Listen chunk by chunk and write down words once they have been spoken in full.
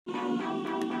One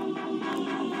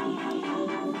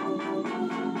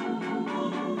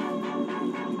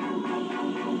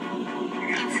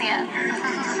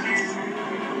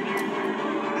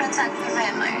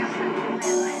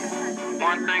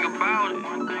thing about it,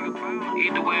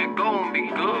 either way it gon' be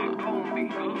good.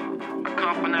 I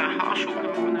come from that hustle,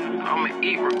 I'ma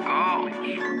eat regardless.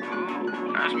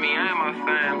 That's me and my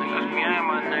family, that's me and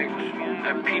my niggas.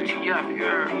 That PTF, you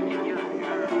heard?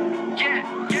 Yeah.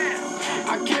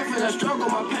 I came from that struggle,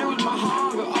 my pain was my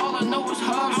hunger. All I know is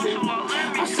hustle.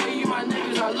 I say you my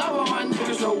niggas, I love all my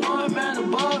niggas, no one man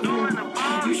above you.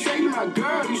 You say you my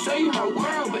girl, you say you my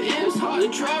world, but it's hard to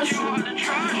trust you.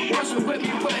 Wasn't with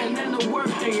me putting in the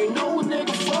work, then you know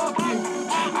nigga fuck you.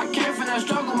 I came from that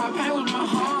struggle, my pain was my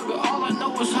hunger. All I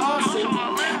know is hustle.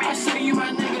 I say you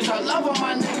my niggas, I love all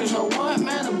my niggas, no one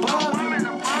man above you.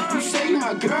 You say you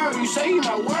my girl, you say you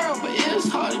my world, but it's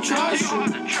hard to trust you.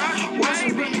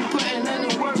 Wasn't with me putting in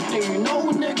the work, then you know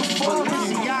nigga fuck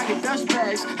you. I get dust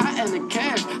bags, hot in the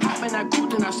cash, hop in that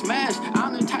coupe, then I smash.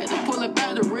 I'm the type to pull it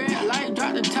back the red light,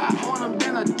 drop the top on them,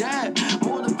 then I dab.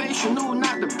 Motivational,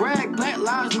 not to brag. Black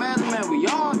lives matter, man, we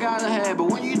all gotta have. But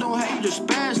when you don't have, you just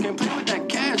spaz. Can't play with that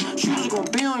cash, shooters gon'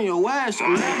 be on your ass.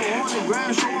 I'm never on the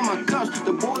ground, showing my cuffs.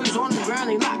 The boys on the ground,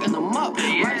 they locking them up.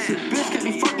 Right, this bitch can't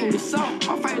be fucking yourself.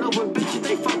 I fight over bitches,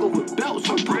 they fuck over belts.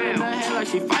 I'm putting that head like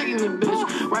she fighting the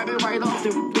bitch. Wrap it right off,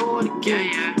 then we do it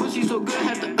again. Pussy so good,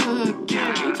 had to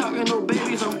again. Ain't talking no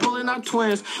babies, I'm pulling out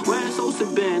twins. Where it's supposed to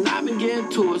been, I've been getting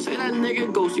to it. Say that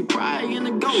nigga ghost, he probably in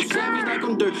the ghost. Savage like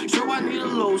I'm dirt, so I need a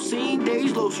low. Seen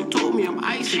days low, she told me I'm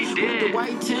icy. With the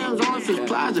white Timbs on the Fifth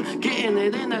Plaza. Getting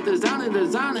it in that designer.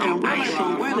 And run like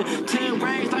I'm winning. 10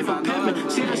 rings like I'm pimping.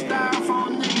 See the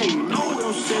styrofoam nigga, you know what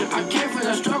I'm saying. I came from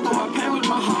that struggle, my pain was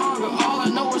my hunger. All I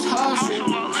know is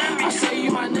hustle. I say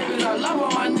you my niggas, I love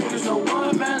all my niggas, no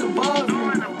one man above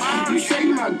you. You say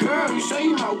you my girl, you say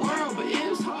you my world, but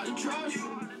it's hard to trust you.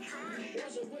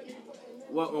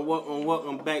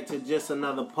 Welcome back to just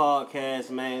another podcast,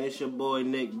 man. It's your boy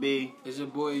Nick B. It's your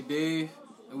boy Dave,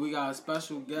 and we got a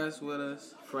special guest with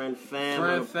us. Friend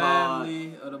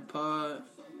family of the pod.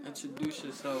 Introduce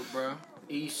yourself, bro.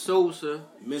 E. Sosa,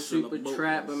 Super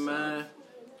Trapper, man.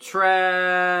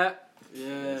 Trap.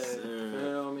 Yeah,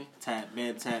 Feel me? Tap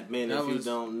in. If you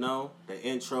don't know, the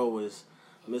intro was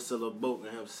Mr.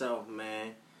 LaBoca himself,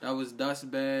 man. That was Dust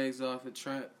Bags off of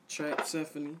Trap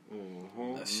Symphony.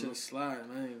 That shit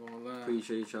sliding, I ain't gonna lie.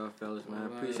 Appreciate y'all fellas, man.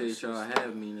 Appreciate y'all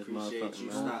having me in this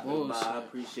motherfucker, man.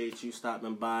 Appreciate you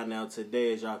stopping by. Now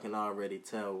today, as y'all can already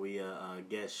tell, we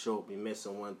guest short. We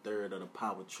missing 1/3 of the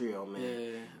power trio, man.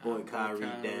 Yeah, boy Kyrie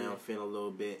down, feeling a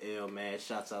little bit ill, man.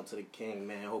 Shouts out to the King,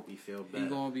 man. Hope he feel better. He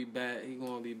gonna be back. He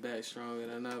gonna be back stronger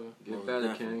than ever. Get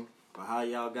better, King. But how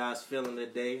y'all guys feeling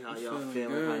today? How y'all feeling?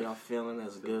 Good. How y'all feeling?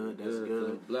 That's good. That's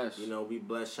good. Blessed. You know, we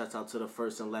blessed. Shouts out to the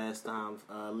first and last time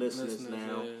listeners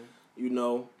now. Yeah. You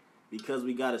know, because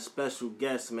we got a special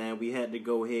guest, man, we had to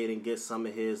go ahead and get some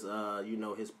of his,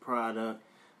 his product,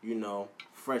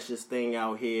 freshest thing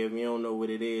out here. If you don't know what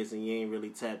it is and you ain't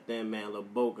really tapped in, man,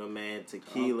 LaBoca, man,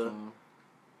 tequila. Okay.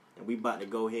 And we about to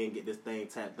go ahead and get this thing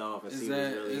tapped off and see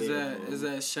what's really here. Is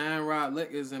that Shine Rock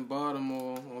Liquors in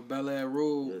Baltimore on Bel Air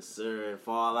Road? Yes, sir. And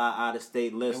for all our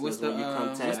out-of-state listeners, when you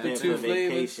come tap in for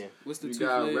vacation. What's the you two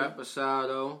got flavors?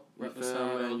 Reposado,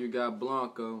 and you got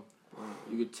Blanco.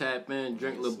 You can tap in,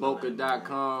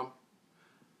 drinklaboca.com.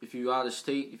 If you out of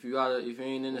state, if you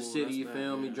ain't in the city, you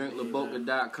feel me,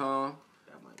 drinklaboca.com.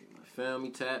 That might be my Feel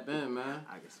me, tap in, man.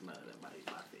 I can smell that might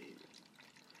be my favorite.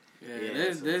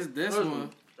 Yeah, this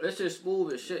one. This shit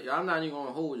smooth as shit. I'm not even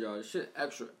gonna hold y'all. This shit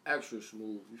extra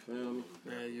smooth. You feel me?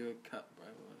 Yeah, you a cup, bro.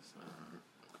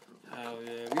 Hell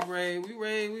yeah, we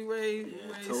ready.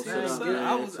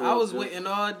 I was waiting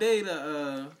all day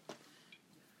to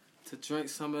drink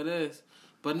some of this,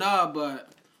 but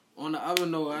on the other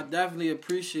note, I definitely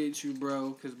appreciate you, bro,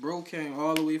 because bro came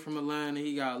all the way from Atlanta.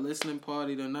 He got a listening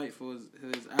party tonight for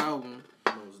his album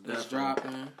that's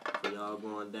dropping. For y'all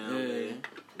going down there.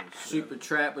 Super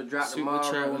Trapper drop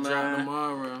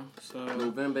tomorrow. So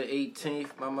November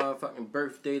 18th, my motherfucking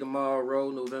birthday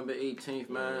tomorrow. November 18th,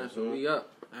 man. So we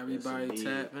up. Everybody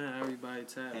tap, man.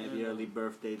 Happy early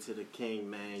birthday to the King,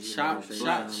 man. Shots to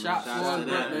that, man. Shots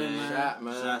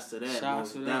to that,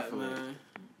 most definitely. Man.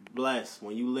 Blessed.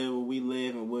 When you live where we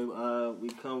live and we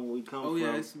come from. Oh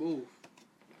yeah, it's smooth.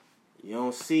 You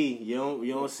don't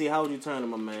see how old you turning,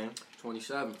 my man.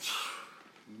 27.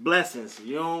 Blessings.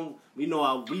 We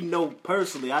know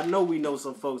personally. I know we know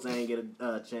some folks that ain't get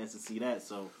a chance to see that.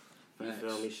 So you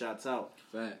feel me? Shots out.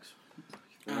 Facts.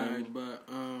 All right, but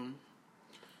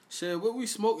Shit, what we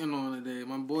smoking on today?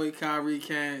 My boy Kyrie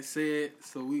can't say it,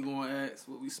 so we gonna ask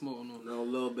what we smoking on. No, a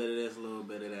little bit of this, a little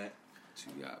bit of that.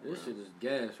 What you got, bro? This shit is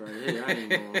gas right here. I ain't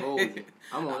gonna hold you.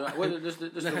 I'm on. What is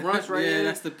this? This the runch right yeah, here.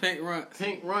 That's the pink runch.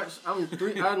 Pink runch.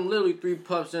 I'm literally 3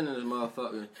 puffs into this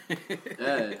motherfucker.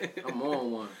 Yeah, I'm on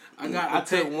one. I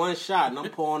took one shot and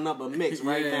I'm pouring up a mix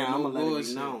right now. I'm gonna let it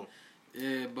be known.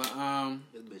 Yeah, but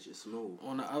this bitch is smooth.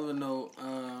 On the other note,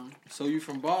 so you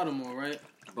from Baltimore, right?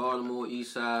 Baltimore,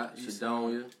 East Side,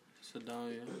 Sedonia.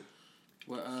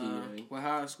 What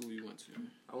high school you went to?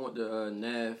 I went to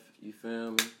NAF. You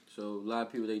feel me? So a lot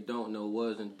of people they don't know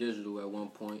was in digital at one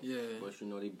point. Yeah. But you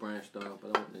know they branched off.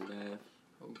 But I went to NAF.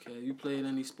 Okay, you played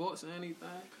any sports or anything?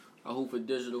 I hoop for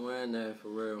digital and NAF for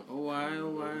real. Oh, why?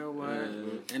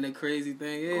 Yeah. And the crazy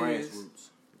thing is, grassroots.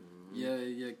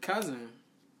 Your cousin,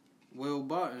 Will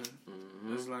Barton,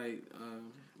 is like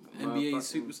NBA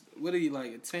super. What are you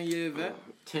like? A 10-year vet?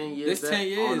 10 years. This 10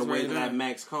 years on the way right to now. that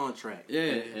max contract. Yeah,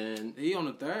 and he on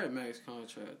the 3rd max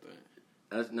contract thing.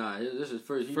 That's nah. This is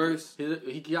first.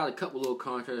 He got a couple little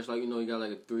contracts, like he got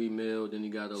like a 3 mil, then he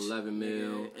got 11 mil,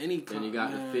 yeah, then he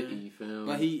got the 50. You feel me?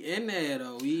 But he in there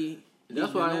though.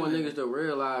 That's what I want niggas to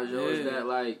realize, yo, is that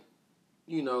like,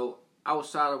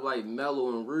 outside of like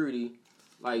Melo and Rudy,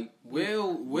 like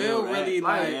Will really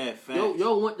like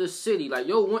yo want the city, like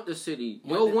yo want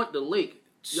the lake.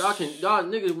 Y'all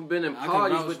niggas been in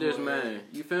parties with this man.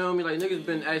 You feel me? Like niggas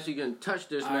been actually getting touch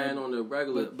this man on a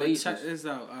regular basis. But check this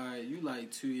out. Alright, you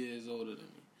like 2 years older than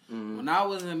me. Mm-hmm. When I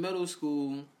was in middle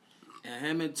school, and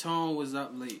him and Tone was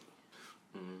up late.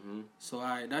 Mm-hmm. So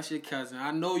alright, that's your cousin.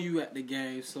 I know you at the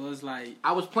game, so it's like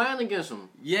I was playing against him.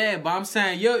 Yeah, but I'm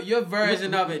saying your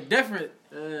version of it different.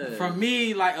 Yeah. From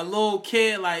me, like a little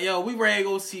kid, like yo, we ready to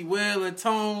go see Will and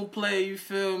Tone play. You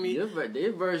feel me?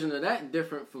 Their version of that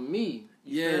different from me.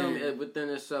 You feel me? Within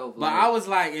itself. But I was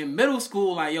like in middle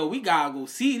school, like yo, we gotta go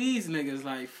see these niggas.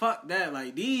 Like fuck that,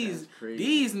 like these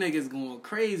niggas going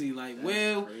crazy. Like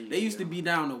they used to be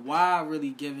down the Y,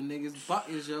 really giving niggas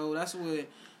buckets, yo.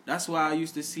 That's why I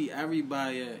used to see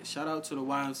everybody at. Shout out to the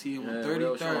YMCA on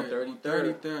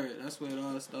 33rd. That's where it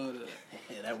all started.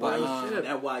 Yeah,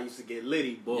 that why I used to get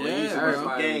litty, boy. Yeah, used to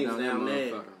everybody games down there.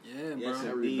 Yeah, yes, bro.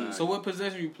 everybody. So what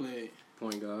position you played?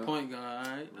 Point guard.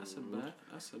 Alright, that's a bet.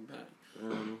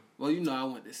 Well, I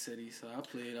went to City, so I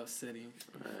played up City.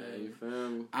 You feel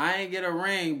me? I ain't get a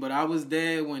ring, but I was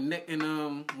there when Nick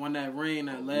and won that ring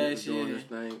that last year.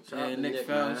 Yeah, Nick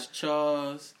Phelps,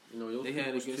 Charles. They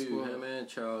had a good squad. Him and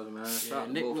Charles, man. Yeah,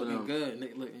 Nick looking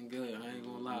good. I ain't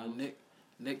gonna lie.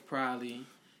 Nick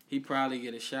probably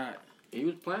get a shot. He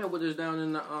was playing with us down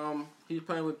in the he was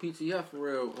playing with PTF for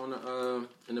real on the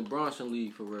in the Bronson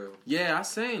League for real. Yeah, I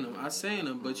seen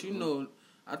him, but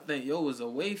I think yo was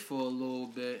away for a little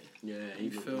bit. Yeah,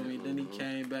 you feel me? Then he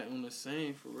came back on the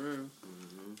scene for real.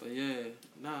 But yeah,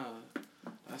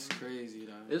 that's crazy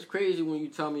though. It's crazy when you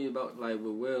tell me about like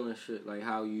with Will and shit, like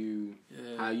how you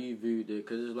viewed it,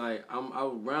 cause it's like I'm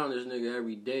around this nigga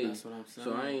every day. That's what I'm saying.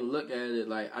 So I ain't look at it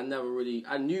like I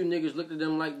knew niggas looked at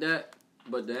them like that.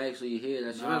 But to actually hear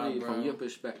that's really from your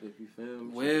perspective, you feel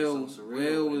me?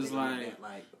 Will was like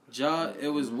Josh. It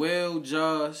was Will,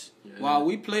 Josh. Yeah. While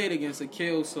we played against a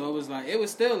kill, so it was like it was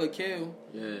still a kill.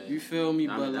 Yeah, you feel me?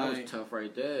 But that like was tough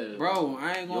right there, bro.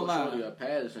 I ain't gonna lie.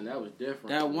 Patterson, that was different.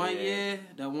 That one year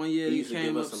they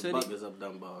came up City.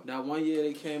 Up that one year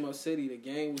they came up City. The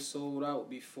game was sold out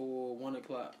before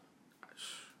 1:00.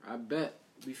 I bet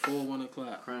before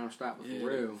 1:00. Crime Stopper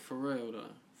for real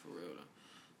though.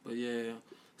 But yeah,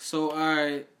 so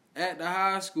alright, at the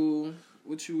high school,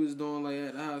 what you was doing like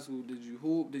at the high school? Did you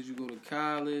hoop? Did you go to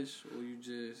college, or you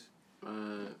just?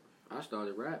 I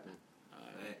started rapping.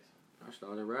 Alright. I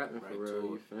started rapping for real.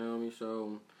 You feel me?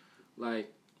 So,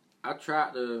 like, I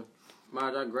tried to.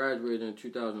 I graduated in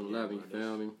 2011. You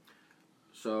feel me?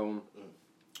 So,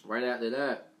 right after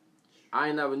that, I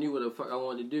ain't never knew what the fuck I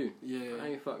wanted to do. Yeah. I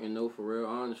ain't fucking know for real,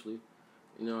 honestly.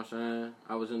 You know what I'm saying?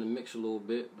 I was in the mix a little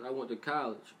bit, but I went to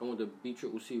college. I went to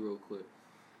BCCC real quick.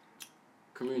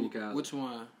 Community college. Which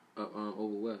one?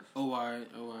 Over West. Oh, alright.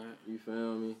 You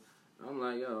feel me? I'm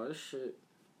like, yo, this shit,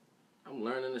 I'm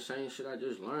learning the same shit I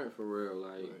just learned for real.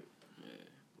 Like,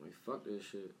 like fuck this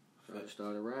shit. So I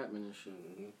started rapping and shit.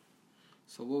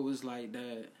 So what was like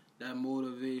that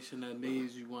motivation that made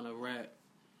you want to rap?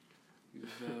 You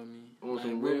feel me?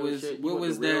 Like, what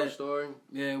was that story?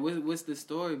 Yeah, what's the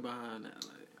story behind that?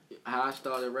 Like how I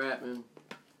started rapping.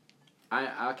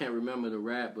 I can't remember the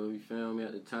rap, but you feel me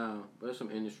at the time. But it's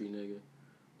some industry nigga.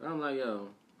 But I'm like, yo,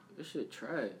 this shit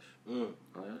trash.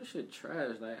 Like, this shit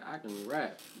trash. Like, I can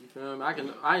rap. You feel me? I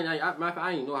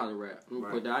ain't know how to rap.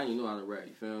 I ain't know how to rap.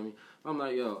 You feel me? I'm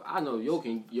like, yo, I know yo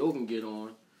can get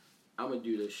on. I'm gonna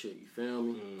do this shit. You feel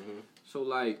me? Mm-hmm. So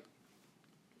like,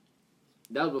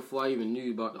 that was before I even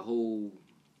knew about the whole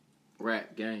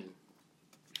rap game.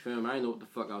 You feel me? I didn't know what the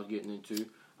fuck I was getting into.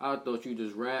 I thought you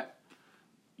just rap,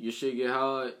 your shit get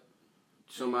hard,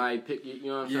 somebody pick you, you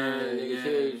know what I'm saying? Niggas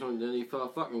hear you, then they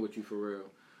start fucking with you for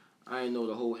real. I ain't know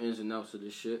the whole ins and outs of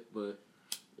this shit, but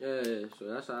yeah, so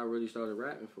that's how I really started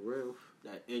rapping for real.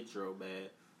 That intro, man.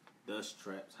 Dust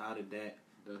Traps. How did that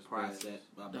process?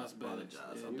 I apologize.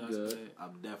 Good.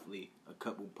 I'm definitely a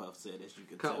couple puffs in, as you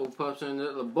can tell. Puffs in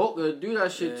the boat could do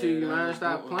that shit to you, man.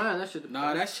 Stop playing that shit.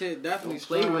 Nah, that shit definitely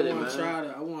play with it,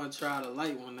 man. I want to try the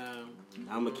light one now.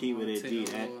 I'm gonna keep it at G.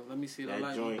 Let me see the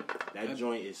light. That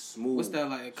joint is smooth. What's that,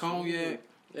 like a cognac?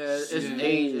 Yeah,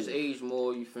 it's aged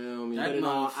more, you feel me? Put it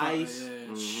on ice. Yeah.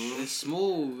 Mm-hmm. It's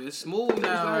smooth. It's smooth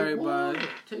now, like everybody.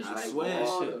 I swear.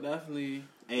 Shit definitely.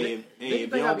 Hey,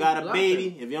 if you don't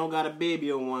got a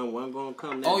baby or one gonna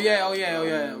come. Oh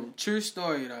yeah. True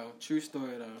story though. What's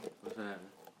happening?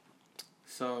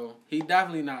 So he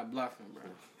definitely not bluffing,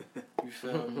 bro. You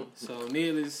feel me? So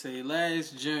needless to say,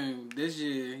 last June this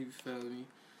year, you feel me?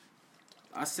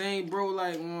 I seen bro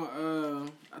like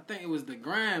on I think it was the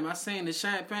gram. I seen the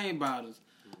champagne bottles.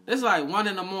 It's like 1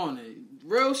 a.m.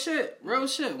 Real shit.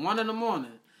 1 a.m.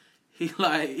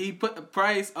 He put the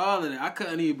price, all of that. I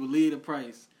couldn't even believe the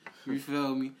price. You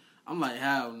feel me? I'm like,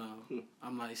 hell no.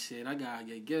 I'm like, shit, I gotta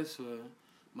get gifts for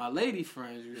my lady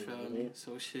friends, you feel me?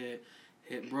 So shit,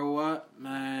 hit bro up,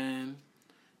 man.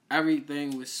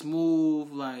 Everything was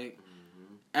smooth, like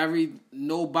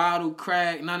no bottle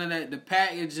crack, none of that. The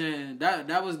packaging,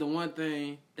 that was the one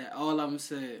thing that all of them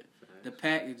said. The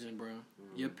packaging, bro.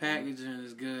 Your packaging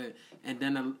is good, and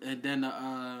then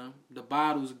the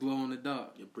bottles glow in the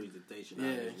dark. Your presentation,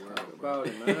 talk about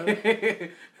it, man.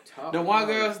 The one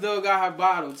girl still got her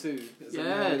bottle too.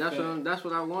 That's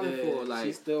what I wanted for. Like,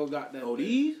 she still got that. Oh,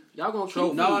 these y'all gonna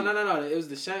keep? No. It was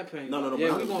the champagne. No.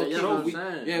 Yeah, we gonna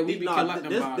keep. We be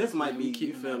collecting bottles. This might be.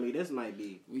 You feel me? This might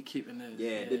be. We keeping this.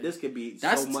 Yeah, this could be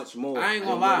so much more. I ain't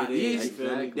gonna lie.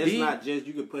 This not just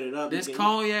you can put it up. This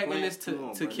cognac and this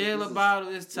tequila bottle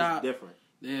is top. Different.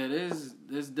 Yeah, this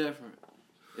different.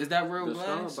 Is that real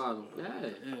glass? Bottle. Yeah.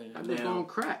 That bitch gonna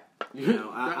crack. You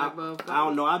know, I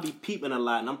don't know. I be peeping a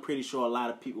lot, and I'm pretty sure a lot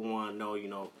of people want to know. You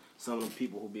know, some of the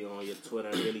people who be on your Twitter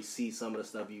and really see some of the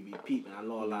stuff you be peeping. I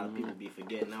know a lot of people be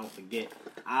forgetting. I don't forget.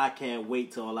 I can't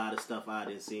wait till a lot of stuff I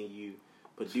done seen you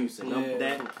producing.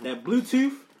 That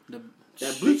Bluetooth.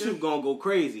 That Bluetooth gonna go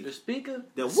crazy. The speaker?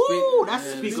 That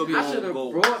speaker gonna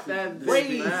go brought that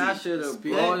crazy. I should have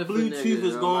brought that Bluetooth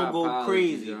is gonna go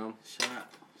crazy.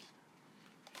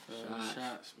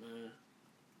 Shots, man.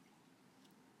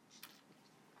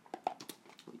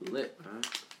 Lit, man.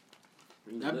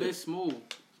 That bitch smooth.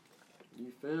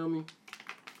 You feel me?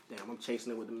 Damn, I'm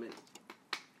chasing it with the mint.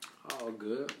 All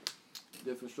good.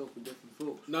 Different stroke for different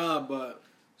folks. Nah, but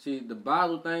see, the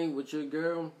bottle thing with your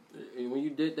girl, and when you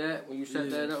did that, when you set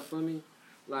that up for me,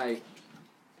 like,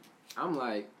 I'm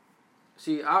like,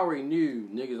 see, I already knew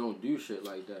niggas don't do shit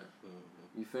like that.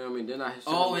 You feel me? Then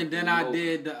I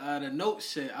did the note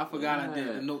shit. I forgot I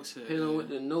did the note shit. Hit him with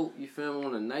the note, you feel me,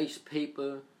 on a nice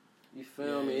paper. You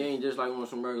feel me? It ain't just like on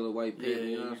some regular white paper,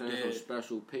 you know what I'm saying? Some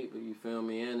special paper, you feel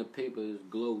me? And the paper is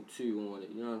glow too on it,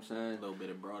 you know what I'm saying? A little bit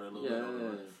of broader, a little bit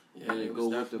of and then go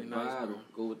with the bottle.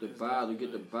 Go with the bottle.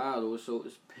 Get the bottle. So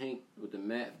it's pink with the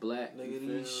matte black. Look at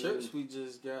these shirts we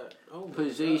just got. Oh my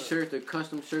God. Shirts, the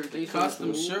custom shirts. They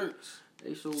custom shirts.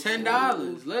 They so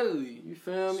 $10, literally. You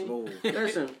feel me?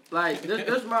 Listen, like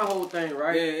this my whole thing,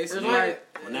 right? Yeah, it's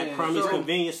like when that Crummy's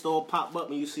convenience store pop up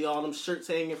and you see all them shirts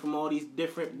hanging from all these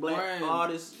different black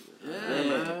artists.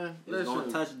 Man. It's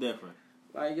gonna touch different.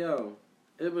 Like yo,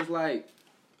 it was like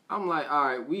I'm like,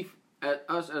 all right,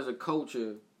 us as a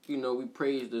culture, you know, we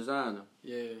praise designer.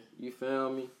 Yeah. You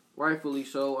feel me? Rightfully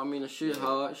so. I mean, the shit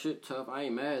hard, shit tough. I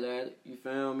ain't mad at it. You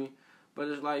feel me? But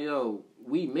it's like, yo,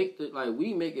 we make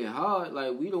it hard.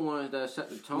 Like, we the ones that set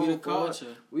the tone. We the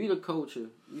culture. We the culture.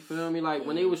 You feel me? Like,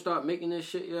 when they would start making this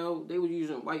shit, yo, they were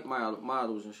using white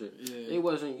models and shit. Yeah. They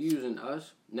wasn't using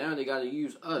us. Now they gotta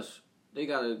use us. They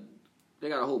got a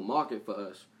whole market for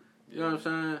us. You know what I'm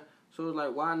saying? So it's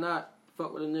like, why not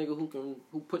fuck with a nigga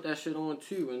who put that shit on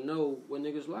too and know what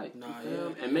niggas like?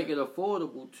 And make it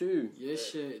affordable too. Your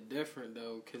shit different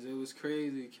though, cause it was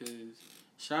crazy. Cause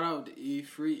shout out to E,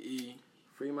 free E.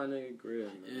 Free my nigga Grill,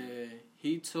 man. Yeah,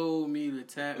 he told me to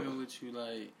tap in with you.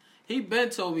 Like, he been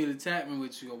told me to tap in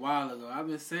with you a while ago. I've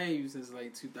been saying you since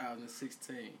like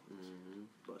 2016.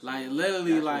 Like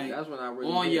literally, that's when I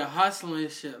really on hit. your hustling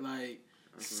shit, like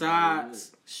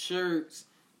socks, shirts,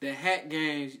 the hat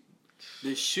games,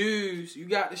 the shoes. You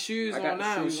got the shoes on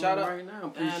now. Shout out right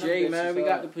now. Peugeot, man. We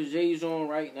got the Peugeots on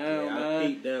right now,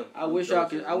 man. I wish y'all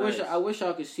could. I wish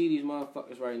y'all could see these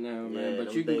motherfuckers right now, man.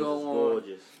 But you can go on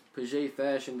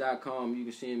PeugeotFashion.com. You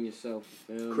can see them yourself.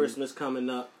 You feel me? Christmas coming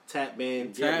up. Tap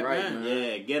in. Tap right, in. man.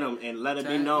 Yeah, get them and let it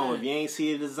be Tap known. in. If you ain't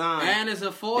see the design, And it's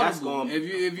affordable. That's gonna-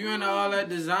 if you into all that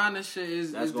designer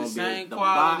shit, that's it's the gonna same be the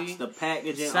quality, box, the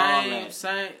packaging, all that.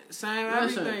 same Listen,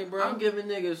 everything, bro. I'm giving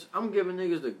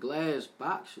niggas the glass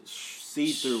boxes.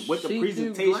 See through with the See-through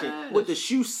presentation, glass. with the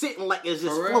shoe sitting like it's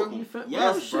just For real? floating. Real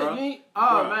Yes, shit, bro. you ain't- Oh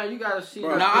Bruh. man, you gotta see.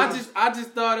 Bruh. that. No, I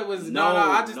just thought it was no.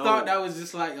 I just No. thought that was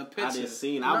just like a picture. I didn't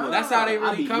see. No, that's how they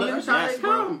really come. That's how they Bro.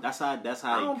 come. That's I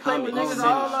how don't they play come. with And niggas, send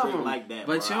all it of straight them. like that.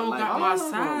 But bro. you I don't like got that. my all of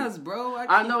them. size, bro.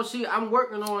 I know. See, I'm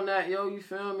working on that, yo. You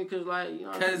feel me? Cause like, you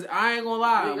know. Cause I ain't gonna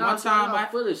lie. One time I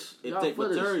footage. It take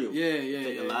material. yeah. It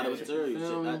take a lot of material. Feel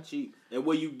Shit me? not cheap. And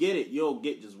when you get it, you'll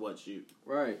get just what you.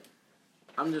 Right.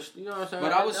 I'm just, you know what I'm saying.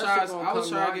 But I was That trying. shit gonna I was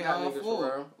come trying down, to get got all niggas four.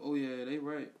 around. Oh yeah, they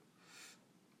right.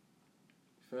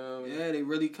 Feel me? Yeah, they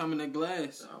really come in the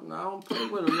glass. I don't play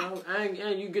with them, yo.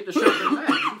 And you get the shirt to match.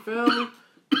 You feel me?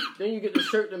 Then you get the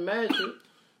shirt to match it.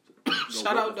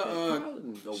 Shout out to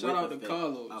Go shout out with to the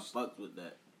Carlos. I fucked with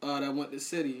that. That went to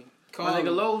City. My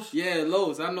nigga Los? Yeah,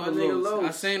 Los. I know My nigga Los. Los.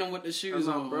 I seen him with the shoes That's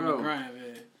my on bro. the grind,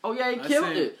 man. Oh yeah, he I killed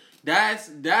seen- it.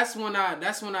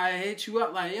 That's when I hit you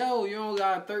up like, yo, you don't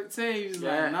got 13. You was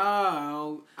Yeah. like, nah, I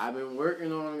don't. I've been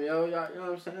working on them, yo. Y'all, you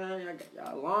know what I'm saying?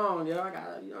 Y'all long, yo. I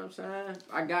got, you know what I'm saying?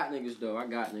 I got niggas though.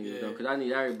 Yeah. Cause I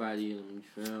need everybody in them.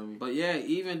 You feel me? But yeah,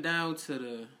 even down to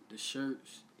the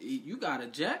shirts. You got a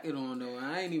jacket on though.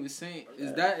 I ain't even seen.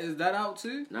 Is that out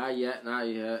too? Not yet.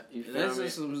 You feel That's me?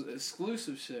 just some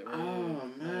exclusive shit, right? Oh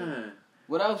man.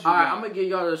 What else you All right, got? I'm gonna give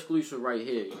y'all the exclusive right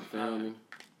here. You feel me?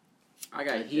 I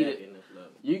got heated.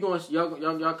 You going?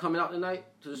 Y'all coming out tonight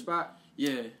to the spot?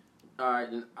 Yeah. All right,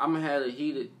 then I'm gonna have the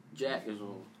heated jackets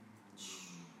on.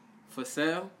 For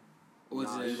sale? Or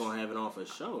Nah, just you gonna have it on for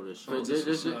show. This show.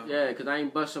 But yeah, cause I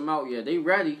ain't bust them out yet. They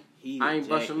ready. I ain't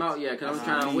bust them out yet, cause I'm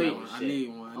trying to wait. I need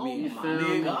one. Oh I my need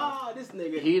one. God, this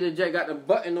nigga. Heated jacket got the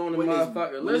button on the When it's-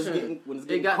 motherfucker. when it's Listen, getting- when it's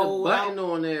they getting got the cold button out.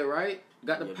 on there, right?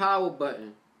 Got the Yeah. power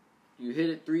button. You hit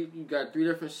it you got 3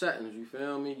 different settings, you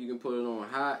feel me? You can put it on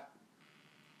hot,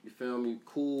 you feel me,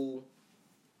 cool,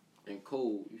 and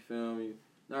cold, you feel me?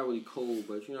 Not really cold,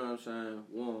 but you know what I'm saying,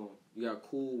 warm. You got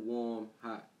cool, warm,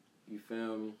 hot, you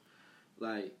feel me?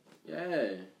 Like,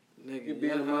 yeah. Nigga, You be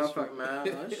in the motherfucker, man.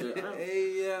 That shit,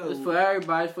 Hey, yo. it's for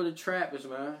everybody, it's for the trappers,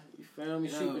 man. You feel me?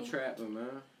 Yo. Super trapper, man.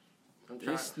 I'm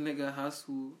trying. This nigga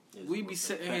hustle. It's We be fucking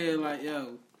sitting packed, here man. like,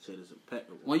 yo. Shit is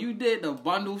impeccable. When you did the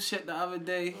bundle shit the other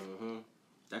day,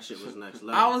 That shit was next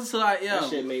level. I was like, yo. That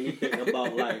shit made me think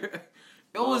about like.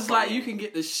 It was like you can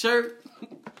get the shirt,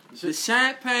 the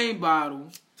champagne bottle,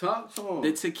 Talk to him.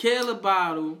 the tequila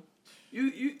bottle.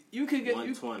 You could get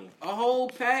 120. a whole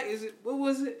pack. Is it? What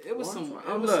was it? It was some.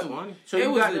 It was Look, some. so It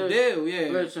you was got a the- deal. Yeah.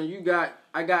 Listen,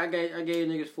 I gave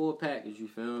niggas 4 package, you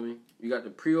feel me? You got the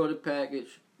pre-order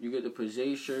package, you get the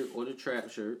Peugeot shirt or the trap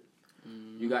shirt.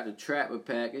 You got the trapper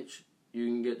package, you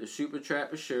can get the super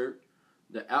trapper shirt,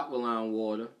 the alkaline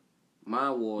water,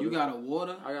 my water. You got a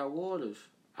water. I got waters.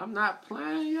 I'm not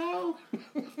playing, yo.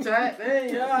 Tap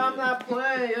in, yo. I'm not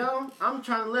playing, yo. I'm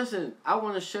trying to listen. I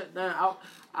want to shut down.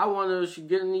 I want to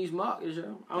get in these markets,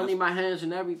 yo. I don't need my hands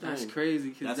in everything. That's crazy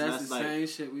because that's That's the like- same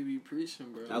shit we be preaching,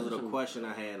 bro. That was a question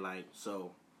I had. Like,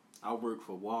 so I worked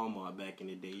for Walmart back in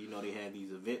the day. You know, they had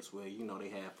these events where you know they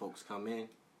had folks come in,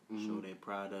 show their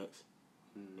products,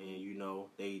 and you know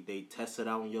they test it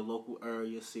out in your local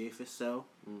area, see if it sell,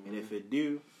 and if it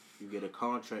do, you get a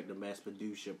contract to mass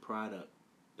produce your product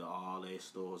to all their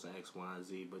stores X, Y, and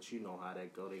Z. But you know how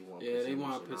that go. They want Yeah, they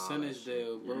want a and all that percentage shit.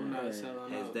 deal, bro. Yeah. Not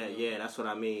selling Is out. that bro. yeah? That's what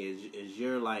I mean. Is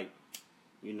you're like,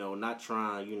 you know, not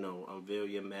trying, you know, unveil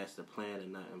your master plan or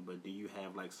nothing, but do you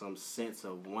have like some sense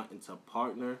of wanting to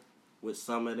partner with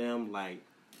some of them? Like,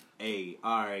 hey,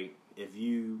 all right, if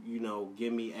you know,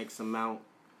 give me X amount,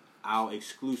 I'll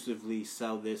exclusively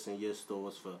sell this in your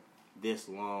stores for this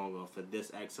long or for this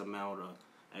X amount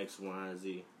or X, Y, and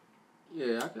Z.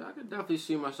 Yeah, I could definitely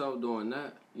see myself doing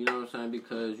that. You know what I'm saying?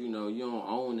 Because, you know, you don't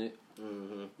own it.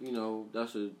 You know,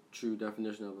 that's a true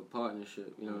definition of a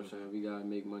partnership. You know what I'm saying? We got to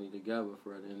make money together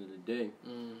for at the end of the day.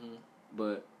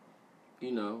 But,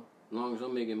 you know, as long as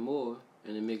I'm making more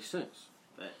and it makes sense.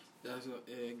 That's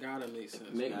it. Gotta make sense.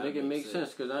 Make it make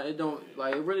sense. Because it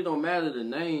really don't matter the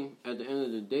name at the end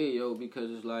of the day, yo, because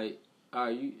it's like, all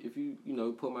right, if you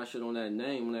know, put my shit on that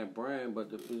name, on that brand, but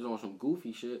if it's on some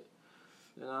goofy shit,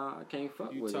 then I can't fuck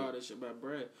with it. You tarnish it by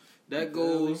bread. That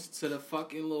goes to the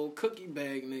fucking little cookie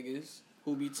bag niggas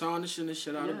who be tarnishing the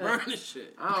shit out of burning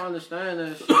shit. I don't understand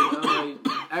that shit. Like,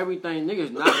 everything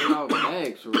niggas knocking out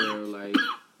bags for real. Like,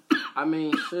 I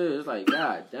mean, shit. It's like,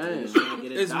 god damn.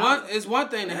 It's one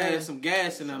thing to have some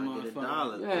gas in that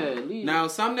motherfucker. Yeah, at least. Now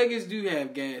some niggas do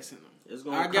have gas in them. It's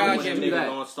gonna come when niggas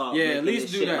gonna start at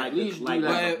least do that. Like, at least do like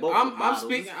that. But I'm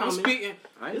speaking.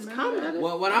 It's coming.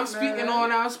 Well, when I'm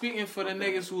speaking for the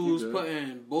niggas who's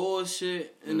putting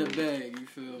bullshit in the bag. You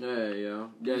feel me?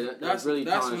 Yeah. That's really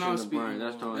what I'm tarnishing the speaking. brand.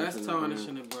 That's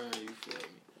tarnishing the brand. You feel me?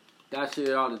 That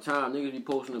shit all the time. Niggas be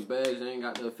posting the bags. They ain't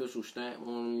got the official stamp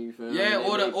on them. You feel me? Yeah,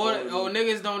 or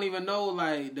niggas don't even know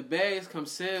like the bags come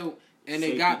sealed and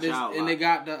they got this and they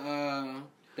got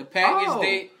the package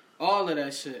date. All of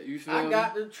that shit, you feel me? I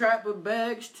got the trapper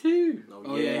bags too.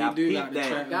 Oh yeah, you do got the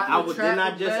trapper. I was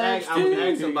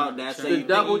asking about that. The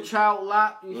double trout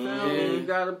lock, you feel me? You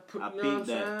gotta put. I you know peeped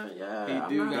that. Yeah,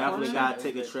 he do definitely gotta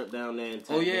take a trip down there and.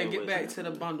 Oh yeah, get back to the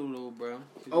bundle though, bro.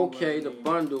 Okay, the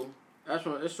bundle. That's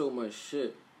when it's so much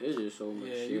shit. It's just so much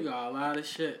shit. Yeah, you got a lot of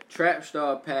shit. Trap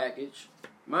Star package,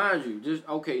 mind you, just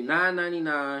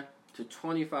 $9.99 to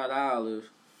 $25.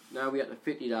 Now we got the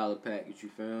 $50 package. You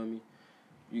feel me?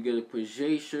 You get a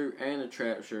Peugeot shirt and a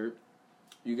Trap shirt.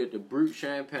 You get the Brut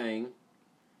champagne.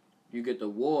 You get the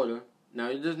water. Now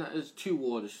it's 2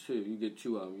 waters too. You get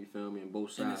 2 of them. You feel me? On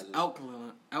both sides. And it's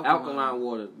alkaline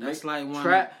water. That's like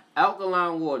one.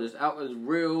 Alkaline water. It's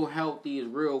real healthy. It's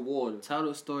real water. Tell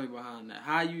the story behind that.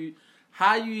 How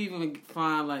you even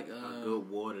find like a good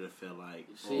water to feel like?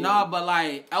 But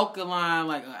like alkaline,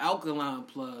 like an alkaline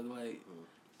plug, like.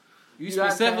 You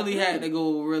specifically had to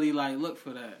go really like look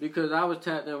for that because I was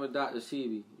tapped in with Dr.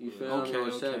 Sebi. You feel me?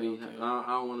 Okay. I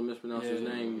don't want to mispronounce his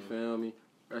name. You feel me?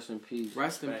 Rest in peace.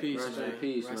 Rest in peace,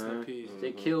 man. Mm-hmm.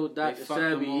 They killed Dr.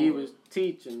 Sebi. He was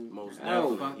teaching. Most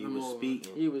definitely, he was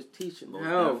speaking. He was teaching. Most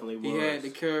definitely was. He had the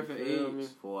cure for AIDS.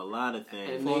 For a lot of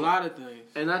things.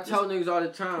 And I tell niggas all the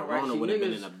time, right? Corona would have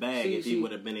been in a bag if he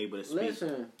would have been able to speak.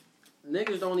 Listen,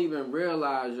 niggas don't even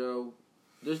realize, yo,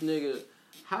 this nigga.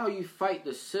 How you fight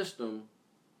the system,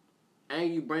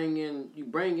 and you bring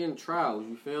in trials.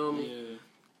 You feel me?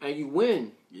 Yeah. And you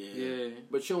win. Yeah.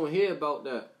 But you don't hear about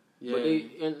that. Yeah. But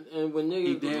and when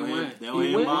niggas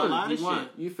he won.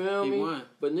 You feel me? Won.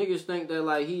 But niggas think that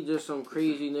like he just some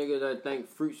crazy nigga that think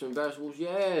fruits and vegetables.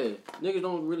 Yeah. Niggas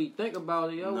don't really think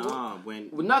about it, yo. Nah,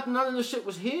 none of the shit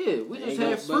was here. We just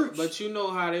had fruits. But you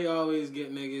know how they always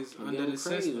get niggas under the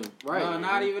system. Right. No,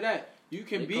 not even that. You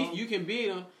can beat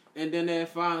them. And then they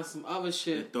find some other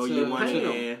shit. Throw you one in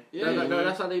there. Yeah,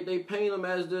 that's how they paint him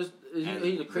as this.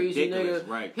 He's a crazy nigga.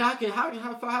 Right. How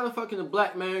the fuck can a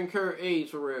black man cure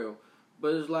AIDS for real?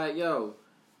 But it's like, yo,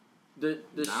 the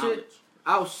shit.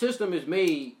 Our system is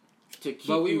made to keep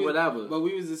you whatever. But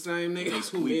we was the same niggas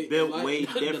who we built way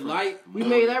different. We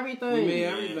made everything. We made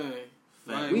everything.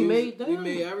 Like, we made them. We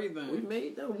made everything. We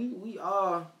made them. We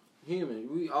are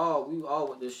human. We are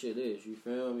what this shit is. You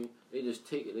feel me? They just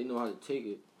take it. They know how to take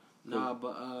it. Nah,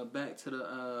 but back to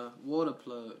the water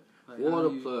plug. Like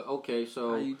plug. Okay, so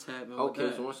how you tapping? Okay,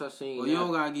 with that? So once I seen, well, you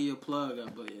don't gotta give your plug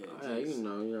up, but yeah. You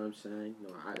know what I'm saying. You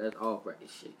know, that's all right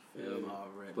shit. Yeah,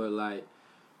 already. But like,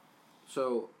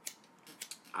 so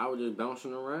I was just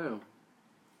bouncing around.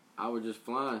 I was just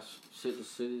flying, city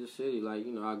to city. Like,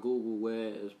 you know, I Googled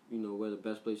where the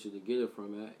best places to get it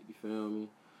from at. You feel me?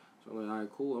 So I'm like, all right,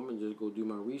 cool. I'm gonna just go do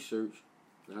my research,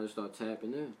 and I just start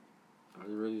tapping in. I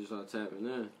really just start tapping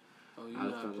in. Oh, you're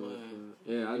not playing.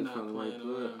 Yeah, I just found the right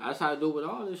plug. That's how I do with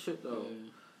all this shit, though. Yeah.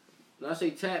 When I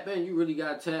say tap in, you really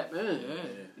gotta tap in.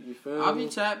 Yeah. You feel me? I be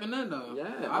tapping in, though.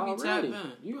 Yeah, I be tapping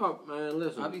in. You are, man,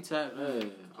 listen. I be tapping in. Yeah,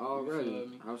 already.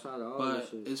 Outside of all this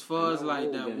shit. But as far as,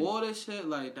 like, that water shit,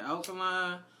 like, the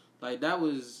alkaline, like, that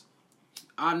was...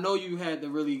 I know you had to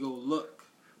really go look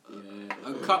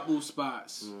a couple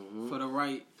spots for the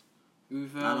right...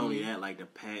 Not only that, like the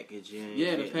packaging.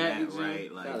 Yeah, the packaging.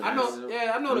 Right, like I know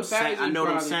the packaging. I know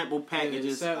them sample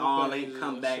packages. All they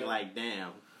come back like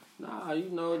damn. Nah, you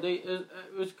know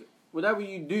it's whatever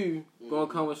you do gonna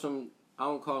come with some. I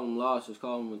don't call them losses.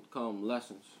 Call them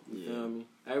lessons. You feel me?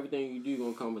 Everything you do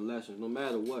gonna come with lessons, no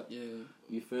matter what. Yeah.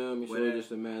 You feel me? So it's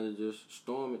just a matter of just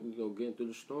storm it. Getting through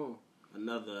the storm.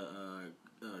 Another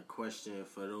question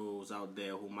for those out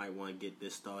there who might want to get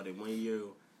this started: when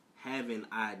you have an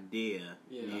idea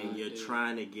and you're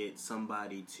trying to get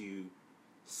somebody to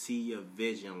see your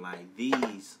vision like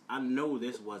these, I know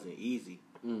this wasn't easy.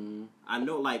 Mm-hmm. I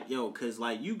know, like, cause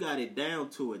like you got it down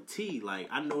to a T. Like,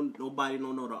 I know nobody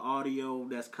don't know the audio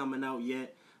that's coming out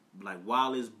yet. Like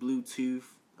wireless Bluetooth,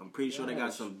 I'm pretty sure they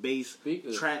got some bass,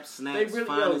 speakers. trap snaps, really,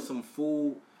 finding some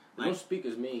food. Like, those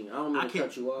speakers mean. I don't mean to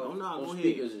cut you off. No, those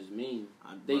speakers is mean.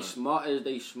 They small,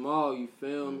 you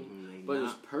feel me? But not.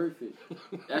 It's perfect.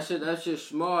 that shit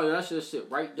small. That shit sit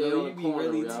right there on the corner,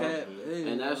 really tap,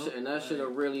 and that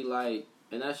shit'll really like,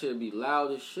 and that shit'll be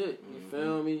loud as shit. You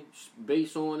feel me?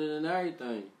 Bass on it and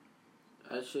everything.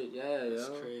 That shit, that's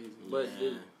crazy. But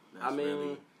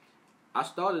really... I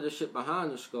started this shit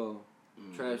behind the skull,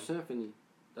 Trap Symphony.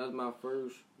 That was my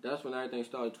first. That's when everything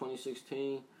started.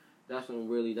 2016. That's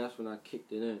when I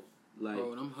kicked it in. Like,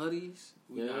 bro, them hoodies.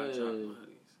 We gotta drop them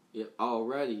hoodies. Yeah,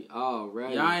 already. Y'all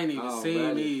ain't even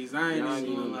seen these. I ain't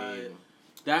even gonna lie.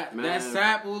 That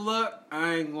sample look,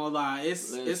 I ain't gonna lie.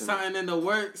 It's something in the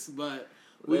works, but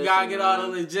we gotta get all the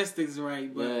logistics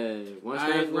right. But once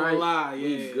I ain't gonna lie.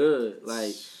 We good.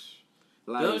 Like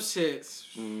those shits.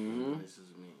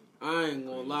 I ain't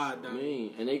gonna lie,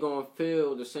 mean, and they gonna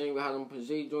feel the same way how them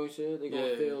Pajay joints is. They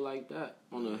gonna feel like that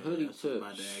on the hoodie tip.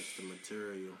 About the extra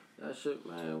material. That shit,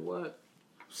 man. What?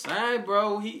 Sad,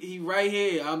 bro. He right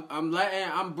here.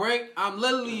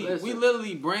 We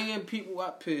literally bringing people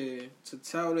up here to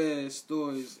tell their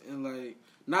stories and like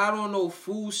not on no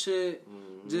fool shit.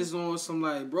 Just on some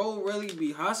like, bro, really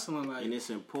be hustling like. And it's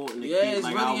important to keep. It's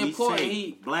like really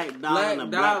important. Black dollar in the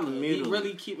black community. He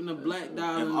really keeping the black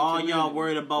dollar. If all y'all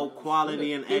worried about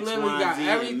quality and X, Y,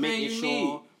 Z, and making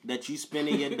sure that you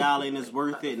spending your dollar and it's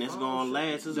worth it and it's gonna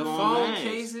last, it's gonna last.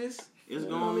 Cases. It's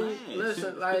gonna last.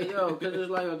 Listen, like cause it's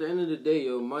like at the end of the day,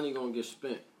 money gonna get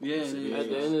spent. Yeah, at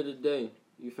the end of the day,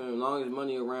 you feel me? As long as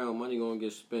money around, money gonna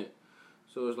get spent.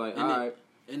 So it's like, alright.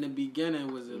 In the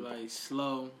beginning, was it like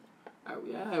slow?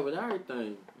 Yeah, with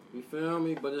everything. You feel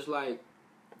me? But it's like,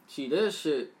 see, this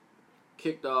shit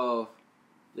kicked off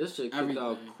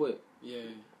quick. Yeah.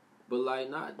 But like,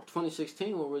 not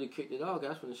 2016 when really kicked it off.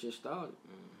 That's when the shit started.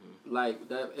 Like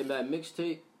that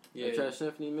mixtape, that Trap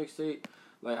Symphony mixtape.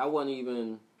 Like I already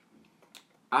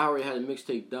had a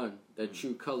mixtape done. That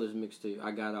True Colors mixtape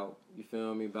I got out. You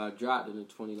feel me? But I dropped it in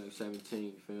 2017.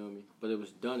 You feel me? But it was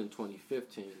done in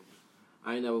 2015.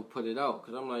 I ain't never put it out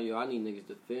because I'm like, I need niggas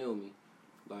to feel me.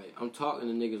 Like, I'm talking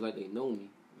to niggas like they know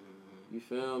me. You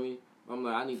feel me? I'm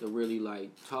like, I need to really, like,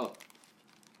 talk.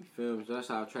 You feel me? So that's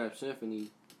how Trap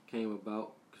Symphony came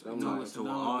about. Because I'm like, to an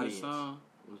audience.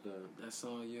 What's that? That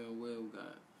song you and Will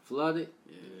got. Flooded?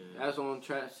 Yeah. That's on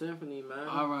Trap Symphony, man.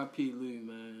 R.I.P. Lou,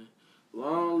 man.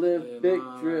 Long live Big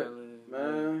Drip,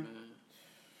 man.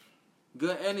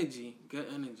 Good energy. Good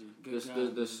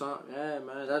the song, man.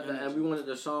 And we wanted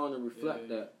the song to reflect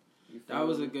that. That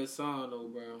was a good song, though,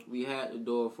 bro. We had to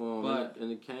do it for him, but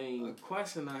and it came. A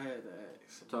question I had to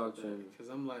ask. Talk to me. Because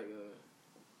I'm like,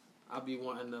 I be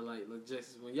wanting to, like,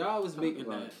 logistics. When y'all was making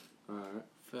that, alright,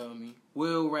 feel me?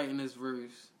 Will writing this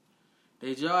verse.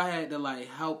 Did y'all had to, like,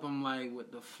 help him, like,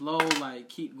 with the flow, like,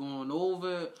 keep going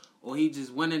over it? Or he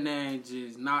just went in there and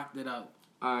just knocked it out?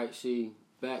 Alright, see,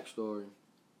 backstory.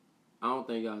 I don't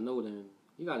think y'all know then.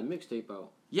 He got a mixtape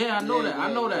out. Yeah, I know that.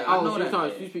 I know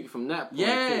that. You speaking from that point.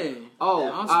 Yeah. Too.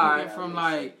 I'm speaking from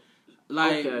like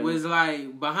was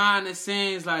like behind the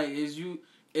scenes. Like,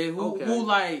 who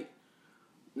like?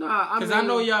 Nah, because I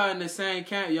know y'all in the same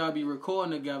camp. Y'all be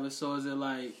recording together. So is it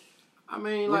like? I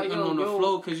mean, like on the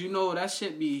flow, because you know that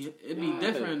shit be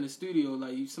different in the studio.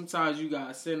 Like sometimes you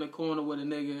gotta sit in the corner with a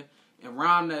nigga and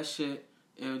rhyme that shit.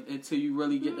 Until you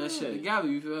really get that shit together,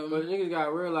 you feel me? But niggas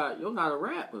gotta realize you're not a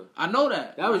rapper. I know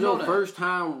that. That was your first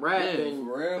time rapping. Yeah,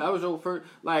 for real. That was your first.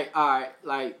 Like, all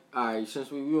right.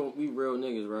 Since we real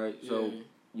niggas, right? So,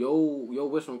 yo,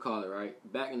 whatchamacallit,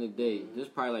 right? Back in the day, this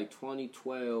probably like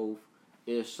 2012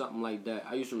 ish, something like that.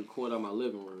 I used to record out my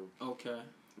living room. Okay.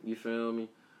 You feel me?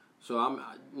 So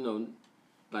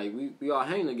like we all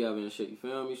hang together and shit. You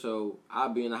feel me? So I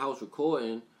be in the house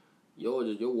recording. Yo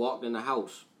walked in the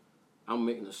house. I'm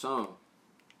making a song.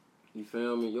 You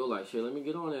feel me? Yo, like, shit, let me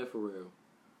get on that for real.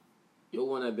 Yo,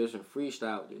 won that bitch and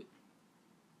freestyled it.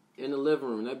 In the living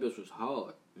room, that bitch was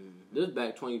hard. This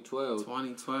back 2012.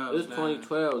 2012. This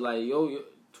 2012, like,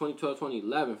 2012,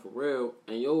 2011, for real.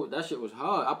 And, that shit was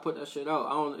hard. I put that shit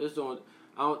out.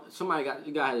 Somebody got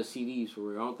have the CDs for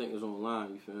real. I don't think it's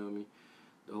online, you feel me?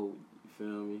 You feel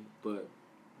me? But...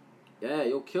 yeah,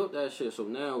 killed that shit. So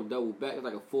now double back, it's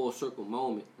like a full circle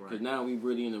moment. Because now we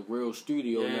really in a real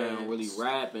studio now, really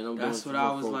rapping. That's what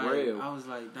I was like. Real. I was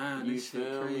like, damn, this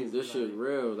shit crazy. This shit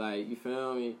real. Like, you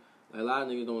feel me? Like, a lot of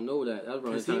niggas don't know that. That's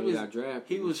around the time he got drafted.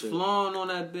 He was flowing on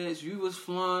that bitch. You was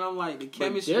flowing. I'm like, the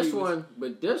chemistry.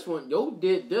 But this one,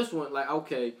 did this one. Like,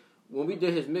 okay, when we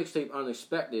did his mixtape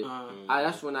Unexpected,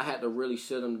 that's when I had to really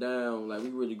sit him down. Like, we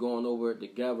really going over it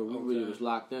together. We really was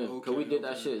locked in. Because we did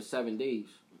that shit in 7 days.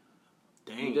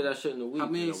 Dang. We did that shit in a week. How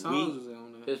many songs was it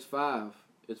on there? It's 5.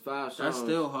 It's 5 songs. That's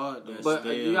still hard though. But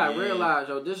you gotta realize,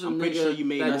 yo, this is a nigga sure you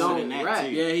made that don't rap.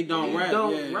 too. Yeah, he don't rap. He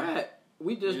don't rap.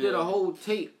 We just did a Yeah. whole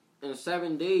tape in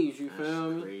 7 days. You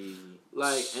feel me? Crazy.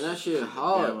 Like, and that shit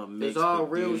hard. It's all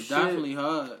real It's shit. definitely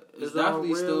hard. It's definitely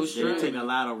all still real Did it straight. take a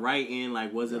lot of writing?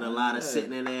 Like, was it a lot of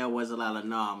sitting in there? Was it a lot of,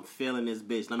 nah, I'm feeling this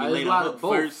bitch. Let me lay the hook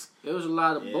first. It was a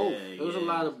lot of both. Yeah, It was a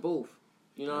lot of both.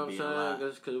 You know That'd what I'm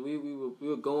saying? Because we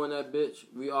were going that bitch.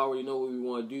 We already know what we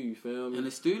want to do. You feel me? And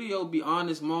the studio be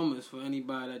honest moments for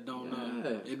anybody that don't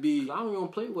know. It be. I don't even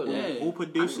play with him. Yeah. Who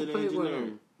produced it and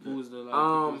engineered? Who was the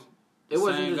It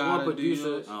wasn't same just guy one that do producer.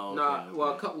 yours? Oh, Nah, okay.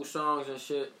 well, a couple songs and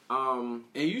shit. And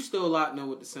you still locked in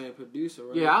with the same producer,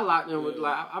 right? Yeah, I locked in with Yeah.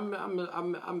 like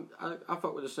I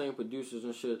fuck with the same producers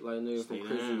and shit, like niggas from Stay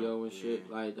Chrisio down. and shit.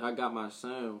 Yeah. Like I got my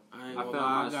sound. I ain't I gonna found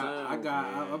lie, my sound.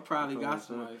 Yeah. I probably I got found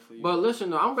somebody for you. But listen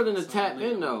though, I'm willing to Some tap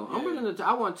nigga. in though. I'm Yeah. willing to.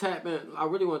 I want to tap in. I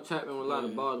really want to tap in with a lot of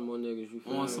Yeah. Baltimore niggas. You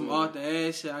feel on me? some off the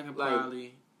ass shit, I can Like,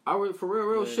 probably. For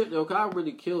real Yeah. shit though, cause I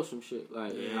really kill some shit.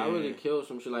 Like Yeah. I really kill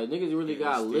some shit. Like niggas really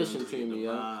gotta listen to me,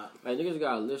 yo. Like niggas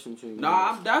gotta listen to me.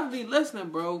 Nah, I'm definitely listening,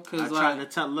 bro. I Cause try like, to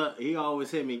tell, look, he always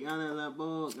hit me.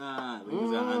 Niggas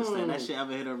gotta understand that shit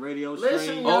ever hit a radio Listen,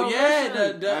 stream. yo. oh yeah,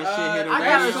 listen. That shit hit a I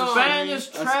got a radio Spanish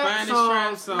stream.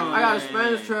 trap song. I got a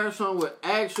Spanish trap song with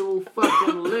actual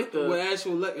fucking liquor. with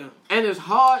actual liquor. And it's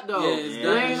hard though. Yeah, it's it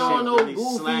definitely ain't on no really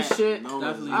goofy slap. shit. No,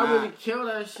 Definitely I not. really kill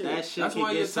that shit. That shit That's can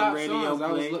one of your get some top radio songs.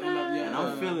 I was play. looking up your. And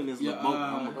I'm feeling this your, LeBoat.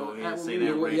 I'm gonna go ahead and say Apple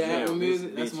that right Music. now. Apple This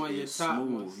Music, that's bitch one of your is top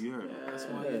smooth. ones. You heard me. That's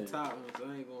one of your top ones.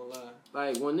 I ain't gonna lie.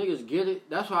 Like when niggas get it,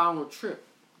 that's why I don't trip.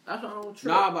 That's why I don't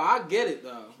trip. Nah, but I get it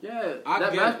though. Yeah, I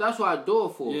get it. that's what I do it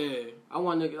for. Yeah. I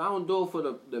want niggas. I don't do it for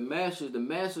the masses. The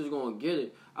masses gonna get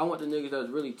it. I want the niggas that's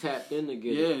really tapped in to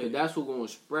get it. Yeah. 'Cause that's who gonna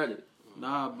spread it.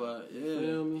 Nah, but You yeah.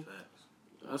 feel me?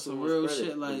 That's some who real gonna spread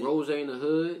shit. it. Like the Rose in the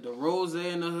hood. the rose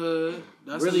in the hood.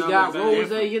 That's Really another got thing.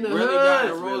 Rose in the Really hood. got the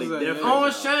That's really rose. different. Yeah.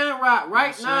 On Shamrock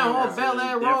right On now Shamrock on Bel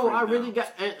Air really Road. I different really now.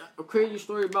 got a crazy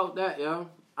story about that, yo.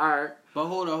 Alright. But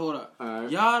hold up. Alright.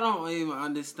 Y'all don't even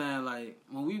understand. Like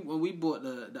when we bought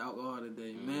the alcohol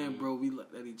today, man, bro, we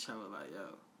looked at each other like, yo,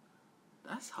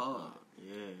 that's hard.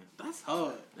 Yeah. That's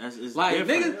hard. It's Like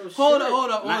different. niggas, hold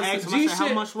up. And I On asked some him, G I said, how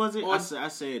shit. much was it? on- I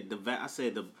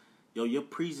said your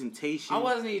presentation. I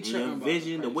wasn't even and tripping your about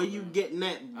vision, the the way price, you man. getting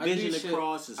that I do vision shit-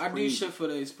 across is I do crazy. shit for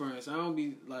the experience. I don't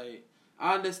be like.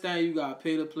 I understand you gotta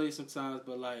pay to play sometimes,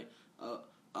 but like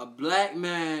a black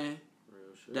man Real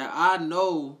shit. that I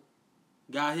know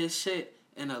got his shit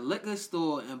in a liquor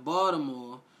store in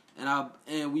Baltimore,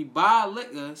 and we buy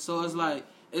liquor, so it's like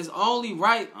it's only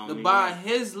right to Only buy right.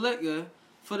 his liquor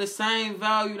for the same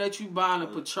value that you buying the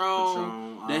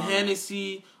Patron, the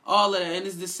Hennessy, all of that, and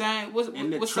it's the same. What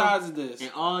And the what Trump- size is this?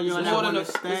 And all y'all It's that more than want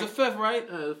a, to it's a fifth, right?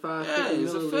 Yeah, it's 5 Yeah,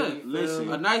 it's a milliliters, fifth. you feel Listen,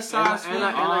 me? A nice size and fifth.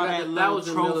 I all got that the little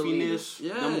 1,000 trophiness,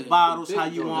 milliliters. them Yeah. bottles, The how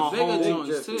big you joints, want the bigger hold.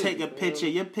 joints, too. Take a picture.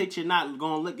 Your picture not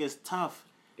gonna look as tough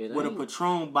It with a ain't.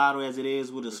 Patron bottle as it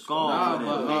is with a skull. Nah, with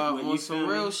but a liquid, you on some feel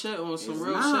me? real shit, It's shit.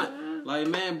 not. Like,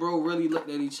 man, bro really looked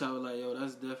at each other like, yo,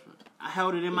 that's different. I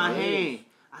held it in my Yeah, it hand.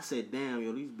 I said, "Damn,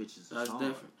 yo, these bitches is That's hard."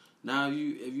 different. Now, if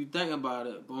you think about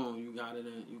it, boom, you got it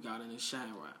in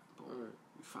Shamrock. Boom, Right.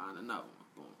 you find another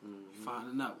one. Boom, you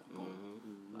find another one.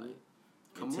 Boom. Like,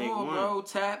 come take on, one. bro,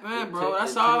 tap in, It bro. take-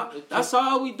 That's it all. take- it That's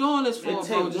all we doing this for, It bro.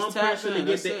 take Just one tap person in. to get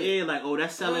That's the it. air, like, oh,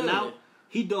 that's selling Yeah. out.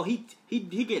 He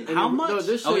getting And how the- much? No,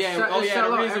 this Oh, shit yeah, sell, oh, it yeah,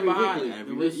 sell the out reason every behind weekly.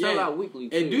 it. They sell Yeah. out weekly.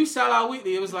 It too. do sell out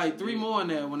weekly. It was like 3 more in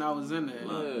there when I was in there.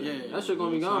 Yeah. Yeah. That shit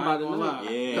gonna be So gone I by ain't the gonna night.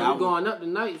 lie. Yeah, Cause I- we going up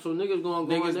tonight, so niggas gonna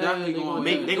go Niggas in there. definitely and they gonna-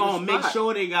 gonna They gonna make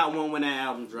sure they got one when that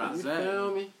album drops. You Exactly.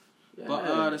 feel me? But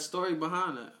Yeah. the story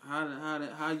behind it,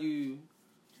 how you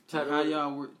Tap how in.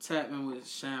 y'all were tapping with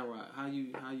Shamrock? How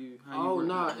you Oh working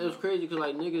nah, that it was out? crazy because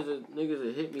like niggas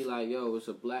had hit me like, yo, it's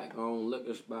a black owned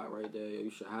liquor spot right there. You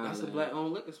should hide. That's a black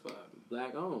owned liquor spot.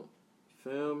 Black owned.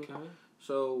 Feel me? Okay.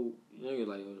 So niggas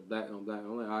like, it was black on black.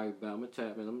 I'm like, all right, I'm gonna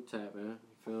tap in. You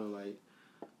feel like?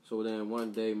 So then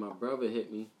one day my brother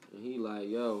hit me and he like,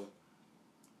 yo,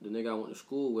 the nigga I went to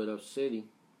school with up city.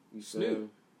 You feel Snoop. me?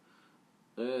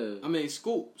 Yeah. I mean,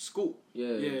 Scoop. Yeah.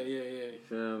 Yeah. You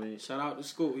feel me? Shout out to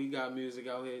Scoop. He got music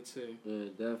out here too. Yeah,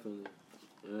 definitely.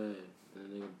 Yeah.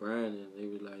 And nigga Brandon, they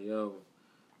was like, yo,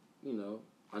 you know,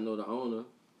 I know the owner.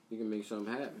 We can make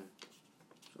something happen.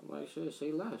 So I'm like, shit,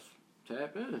 say less.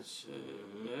 Tap in. Shit.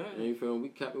 And Yeah. you feel me? We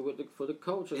kept it with for the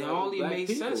culture. It like, only black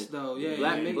makes people. sense though. Yeah.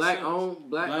 Black it makes black sense. owned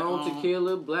Black owned.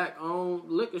 tequila, black owned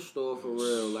liquor store for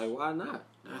real. Like why not?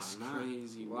 That's Why not?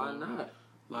 crazy. Why bro. not?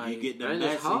 Like, you get the and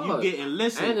best, it's hard. you getting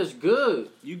listen, and it's good.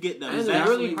 You get the and it's best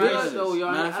really prices. good though,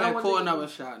 y'all. Matter of fact, pour niggas, another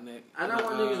shot, Nick. I don't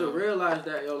want niggas to realize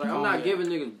that, yo. Like, I'm not giving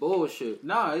niggas bullshit.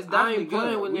 Nah, it's I definitely ain't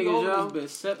playing good. with We niggas, always yo. been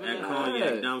sipping That it.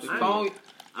 cognac down The smooth. cognac,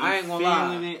 I ain't gonna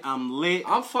feeling lie. it. I'm lit.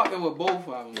 I'm fucking with both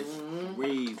of them.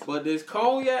 Breathe. But this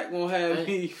cognac gonna have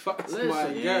me fucking my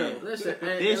Listen, girl. Listen,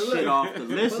 This look, shit off the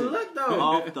listen. But look though,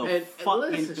 Off the and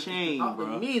fucking listen, chain, off bro.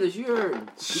 the meters, you heard?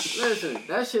 Listen,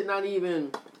 that shit not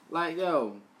even like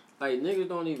yo, like niggas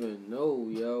don't even know,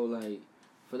 yo, like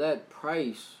for that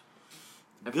price.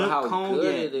 And Good for how cognac.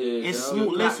 good it is, It's yo,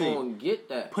 smooth. you Listen, not gonna get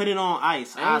that. Put it on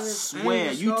ice. And I it's- swear,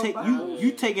 and it's you so take bad.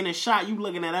 you taking a shot. You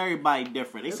looking at everybody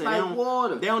different. They It's say like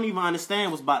water. they don't even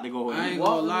understand what's about to go I on. ain't You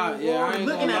gonna lie. Yeah, I ain't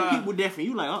looking gonna at lie. people different.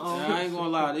 You like, Yeah, I ain't gonna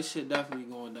lie. This shit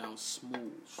definitely going down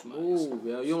smooth. Ooh,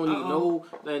 yo, you don't even know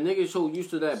that niggas so used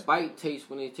to that bite taste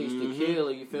when they taste the killer.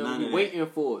 You feel None me? of You that. waiting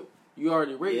for it. You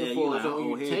already waiting Yeah, for you it. like, So when oh,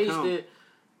 you here it taste come. it,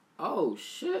 oh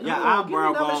shit! Your hold on, give me eyebrow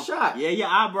another going. shot. Yeah, your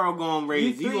eyebrow going You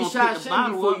raise. You three gonna pick shots the in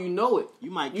bottle before up. you know it.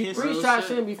 You might You kiss three real shots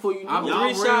shit. in before you know I'm it. Y'all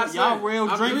three real- shots y'all in. real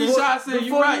I'm drinkers. three shots in. You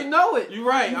Before right. you know it. You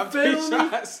right. You I'm feel three me?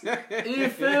 shots. You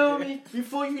feel me?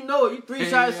 Before you know it, you three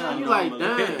shots in. You like,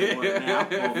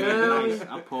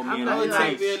 damn. I pour me a I'm nice. like,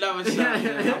 Take me another shot.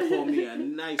 Man. I pour me a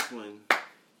nice one.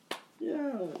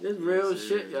 Yeah, this real Yes,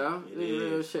 shit, sir. y'all. It This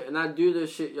real is. shit. And I do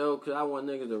this shit, yo, because I want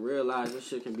niggas to realize this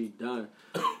shit can be done.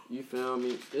 You feel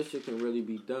me? This shit can really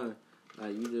be done.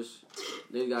 Like,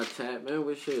 they got tap in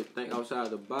with shit. Think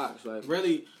outside the box. Like,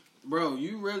 Really, bro,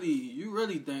 you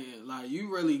really thinking, like,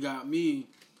 you really got me.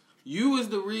 You was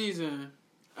the reason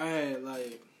I had,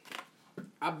 like,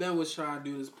 I've been with trying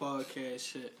to do this podcast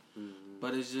shit.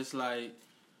 But it's just like,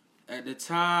 at the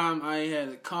time, I ain't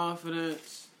had the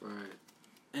confidence. right.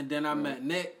 And then I met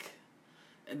Nick.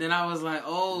 And then I was like,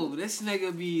 oh, this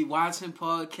nigga be watching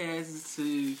podcasts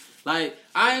to... Like,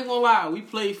 I ain't gonna lie, we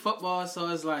play football, so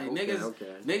it's like,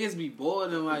 niggas be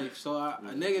bored in life. So a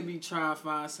nigga be trying to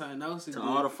find something else to do.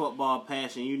 All the football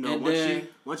passion, you know. And Once then- you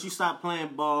once you stop playing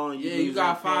ball, and you lose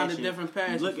gotta that find a passion, different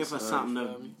passion you're looking for for something,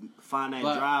 something you feel me? to find that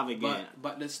drive again.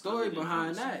 But the story Other than behind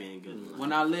honestly that, being good in life.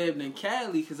 when I lived in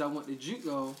Cali, because I went to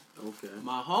JUCO, Okay.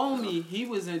 my homie, he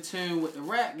was in tune with the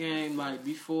rap game, like,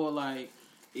 before, like,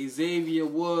 Xavier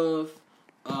Wolf,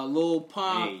 Lil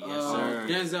Pump, Hey, yes, sir.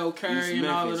 Denzel Curry, East and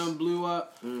all of Memphis. them blew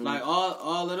up. Like,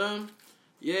 all of them.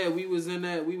 Yeah, we was in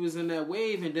that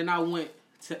wave, and then I went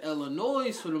to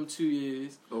Illinois for them 2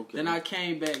 years. Okay. Then I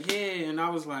came back here, and I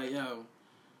was like, yo,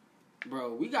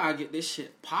 bro, we gotta get this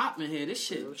shit popping here. This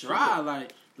shit Real dry.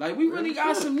 Like we really Real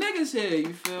got shit. some niggas here,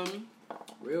 you feel me?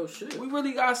 Real shit. We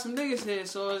really got some niggas here,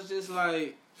 so it's just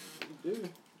like, do.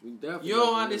 We definitely you got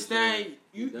don't some understand. niggas,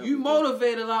 You definitely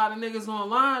motivate a lot of niggas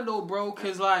online though, bro.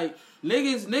 Cause like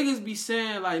niggas be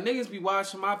saying, like, niggas be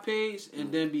watching my page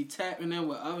and then be tapping in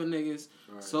with other niggas.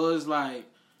 Right. So it's like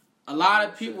a lot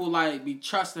of people like be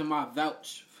trusting my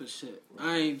vouch for shit.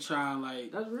 I ain't trying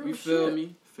like, That's real you feel shit.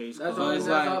 me? Face That's call. all. it's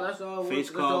That's like all. That's all. face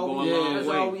That's call all go we- a long That's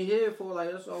way. all we here for.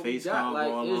 Like that's all Face we got. call Like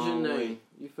go a is your long name. way.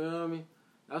 You feel me?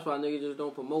 That's why niggas just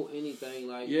don't promote anything.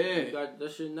 Like Yeah. you got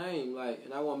that's your name. Like,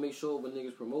 and I want to make sure when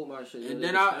niggas promote my shit. And they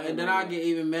then understand I that. get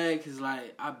even mad because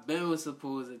like I've been was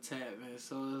supposed to tap, man.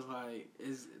 So it's like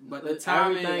but the But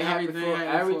timing, everything happened for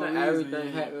everything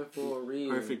everything happened for a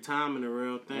reason. Perfect timing, the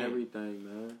real thing. Everything,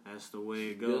 man. That's the way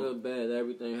it Good or goes. bad,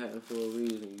 everything happened for a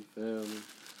reason. You feel me?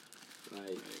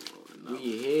 Like we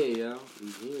here, yo.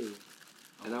 We here.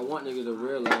 And I want niggas to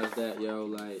realize that, yo.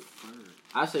 Like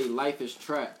I say, life is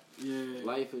trap. Yeah.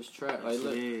 Life is trap. Like Yes,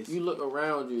 look, it is. you look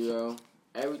around you, yo.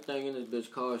 Everything in this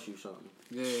bitch costs you something.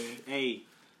 Yeah. Hey,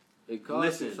 It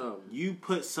costs you listen. something. You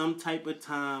put some type of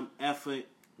time, effort,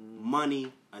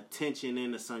 money, attention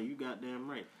into something. You goddamn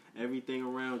right. Everything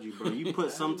around you, bro. You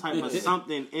put some type of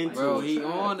something into Bro, it. he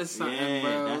on to something, Yeah,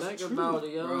 bro. that's Think true. about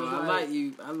it, yo. Bro, It's I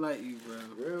like you, bro.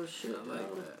 real shit. I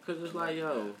like that. Cause it's like,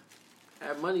 yo,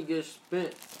 that money gets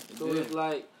spent. So Yeah. it's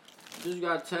like, you just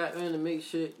gotta tap in and make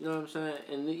shit, you know what I'm saying?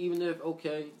 And even if,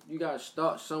 okay, you gotta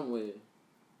start somewhere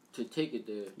to take it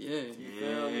there. Yeah.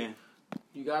 Yeah.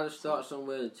 You gotta start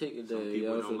somewhere to take it there, Some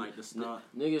people yo. don't like to start.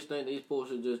 Niggas think they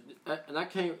supposed to just, and I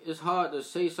can't, it's hard to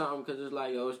say something because it's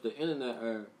like, yo, it's the internet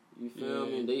era. You feel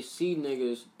Yeah. me? They see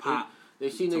niggas Pop. They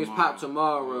see niggas tomorrow. pop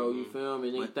tomorrow, you feel me?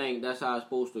 And they But- think that's how it's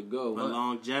supposed to go. But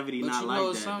longevity But not you like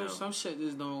know, that, though. some shit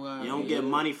just don't got. You don't Yeah. get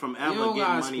money from You ever don't getting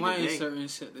gotta money explain today. certain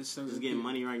shit to certain Just getting people.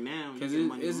 money right now. Cause you get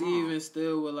money it's tomorrow. even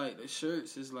still with like the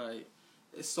shirts. It's like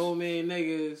it's so many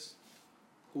niggas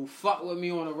who fuck with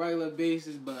me on a regular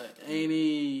basis, but ain't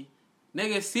even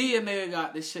niggas see a nigga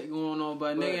got this shit going on,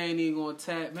 but nigga ain't even gonna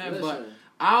tap man. But Listen.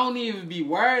 I don't even be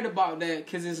worried about that,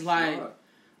 cause it's like hard.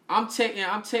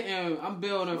 I'm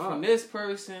building from this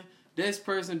person,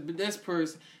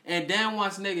 and then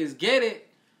once niggas get it,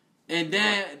 and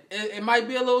then it might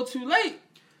be a little too late.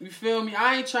 You feel me?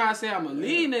 I ain't trying to say I'm a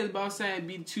lead niggas, but I'm saying it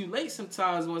be too late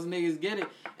sometimes once niggas get it,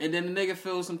 and then the nigga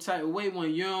feels some type of way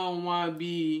when you don't want to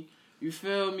be. You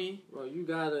feel me? Bro, you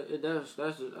gotta. That's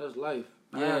life.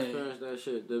 Yeah. I experienced that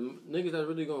shit. The niggas that's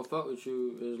really gonna fuck with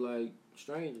you is like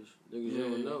strangers. Niggas you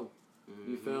don't know.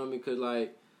 You feel me? Cause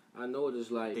like I know it's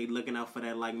like they looking out for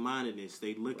that like-mindedness.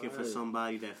 They looking for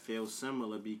somebody that feels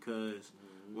similar because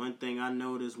one thing I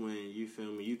noticed when you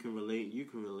feel me, you can relate.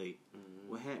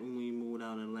 What happened when you moved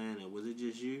out of Atlanta? Was it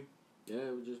just you? Yeah,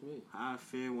 it was just me. How I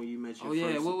feel when you met your first... Oh,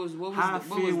 yeah, what was how I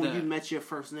feel when that? you met your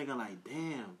first nigga, like,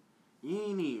 damn, you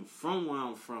ain't even from where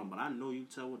I'm from, but I know you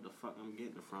tell what the fuck I'm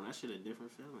getting from. That shit a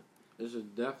different feeling. It's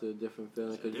definitely a different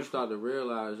feeling, because you start to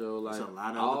realize, yo, like, a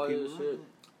lot of all other this shit,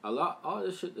 all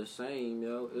this shit the same,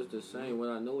 yo. It's the same. What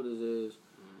I notice is,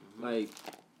 like,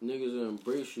 niggas will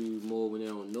embrace you more when they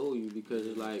don't know you, because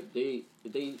it's like they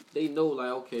know,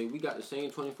 like, okay, we got the same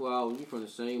 24 hours, we from the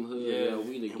same hood, yeah,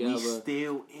 we together, and we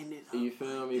still in it. You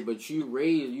feel me? But you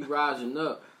rising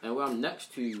up, and when I'm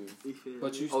next to you,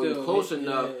 but you you're still close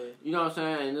enough. You know what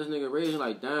I'm saying? And this nigga raising,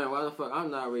 like, damn, why the fuck I'm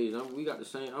not raising? We got the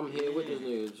same. I'm here with this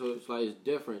nigga, so it's like it's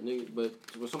different, nigga. But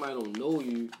when somebody don't know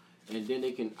you, and then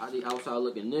they outside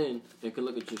looking in, they can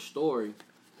look at your story.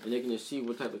 And they can just see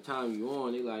what type of time you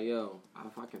on. They like, yo, I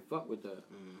can fuck with that.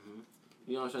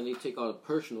 You know what I'm saying? They take all the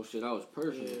personal shit out as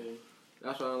personal. Yeah.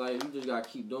 That's why I'm like, you just gotta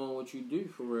keep doing what you do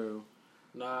for real.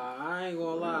 Nah, I ain't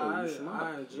gonna lie.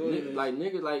 I enjoy it. Like,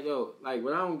 niggas, like, yo, like,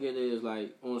 what I don't get is,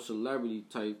 like, on celebrity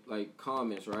type, like,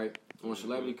 comments, right? On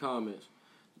celebrity comments.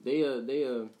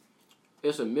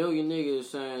 It's a million niggas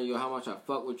saying, yo, how much I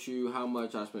fuck with you, how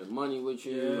much I spend money with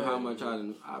you, how much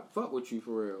I fuck with you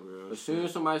for real. As soon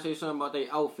as somebody say something about their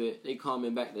outfit, they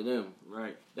comment back to them.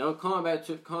 Right. They don't comment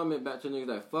back to niggas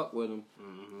that fuck with them.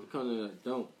 They come to that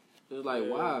don't. It's like,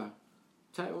 why?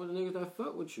 Talk with the niggas that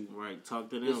fuck with you. Right, talk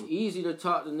to them. It's easy to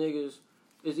talk to niggas.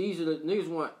 Niggas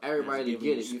want everybody to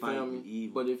get it, you feel me?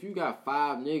 Evil. But if you got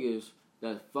 5 niggas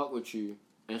that fuck with you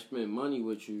and spend money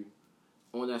with you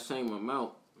on that same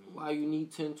amount, why you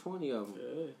need 10, 20 of them?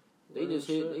 Yeah, they just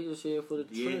here for the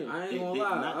trend. I ain't gonna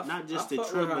lie. Not just the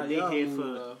trend, but they here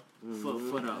for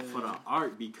the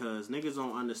art, because niggas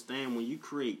don't understand when you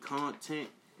create content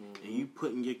and you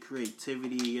putting your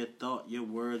creativity, your thought, your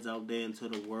words out there into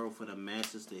the world for the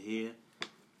masses to hear.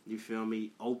 You feel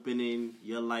me? Opening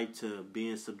your life to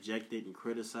being subjected and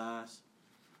criticized.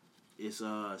 It's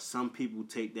some people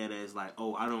take that as like,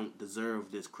 oh, I don't deserve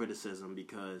this criticism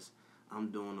because I'm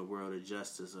doing the world a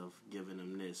justice of giving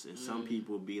them this. And some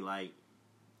people be like,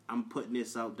 I'm putting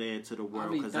this out there to the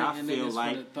world because I feel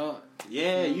like,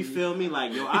 you feel me?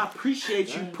 Like, yo, I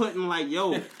appreciate you putting like,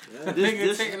 yo,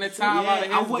 this taking the time out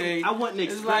of his day. I wouldn't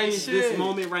experience this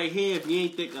moment right here if you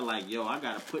ain't thinking like, yo, I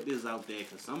gotta put this out there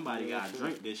because somebody gotta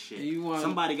drink this shit.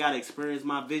 Somebody gotta experience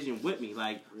my vision with me.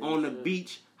 Like on the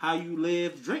beach, how you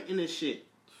live, drinking this shit.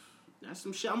 That's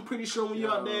some shit. I'm pretty sure when you're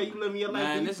out there, you living your life.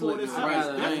 Man, this looking right.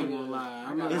 I ain't gonna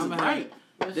lie. It's right.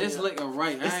 This looking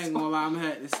right. I ain't gonna lie. I'm gonna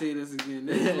have to say this again.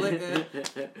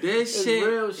 This shit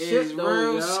real shit. Is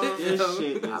real shit. This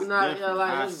shit. I'm not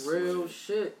like it's real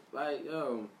shit. Like,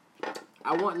 yo,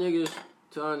 I want niggas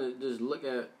to just look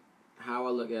at how I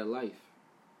look at life.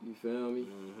 You feel me?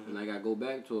 And like I go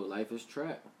back to it. Life is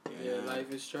trap. Yeah,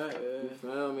 life is trap. Yeah. You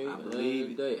feel me? At the end of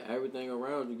the day, everything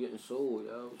around you getting sold,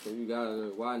 yo. So you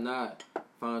gotta, why not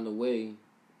find a way?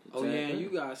 Oh yeah, and you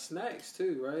got snacks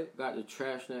too, right? Got the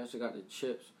trash snacks. I got the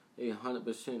chips. They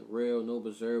 100% real, no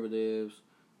preservatives,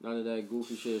 none of that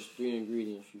goofy shit. It's 3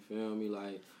 ingredients. You feel me?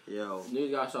 Like, yo,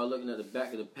 niggas gotta start looking at the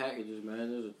back of the packages, man.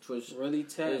 There's a twist. Really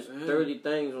tight. There's 30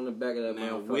 things on the back of that.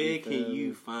 Now, where can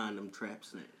you find them trap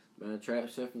snacks? Man,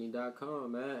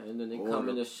 TrapSymphony.com, man. And then they come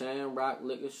in the Shamrock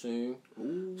Liquor soon.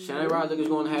 Shamrock Liquor's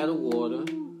gonna have the water.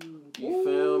 You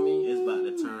feel me? It's about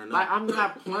to turn up. Like, I'm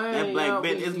not playing. That Black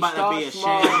Ben, it's about to be a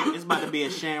sham. It's about to be a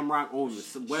Shamrock over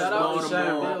West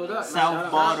Baltimore,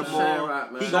 South Baltimore.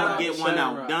 He gonna get one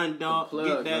out. Dundalk,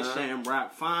 get that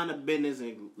Shamrock. Find a business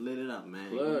and lit it up,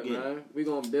 man. Plug, man. We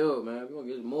gonna build, man. We gonna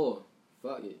get more.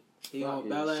 Fuck it.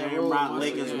 Shamrock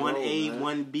Lakers 1A,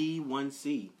 1B,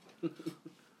 1C.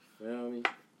 Feel me?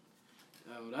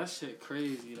 Yo, that shit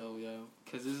crazy though, yo.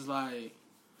 Cause it's like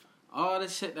all the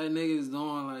shit that niggas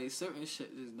doing, like certain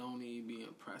shit just don't even be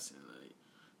impressing. Like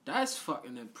that's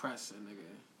fucking impressive, nigga.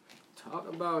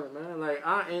 Talk about it, man. Like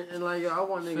like yo, I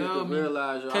want niggas to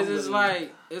realize, yo. Cause it's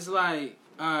like,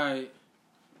 alright,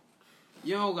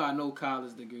 you don't got no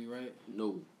college degree, right?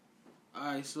 No.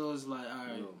 Alright, so it's like,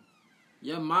 alright. No.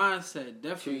 your mindset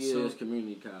different. 2 years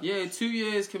community college. Yeah, 2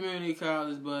 years community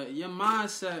college, but your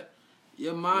mindset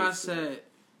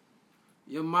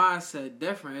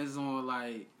different. It's on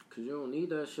like. Cause you don't need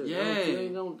that shit. Yeah, they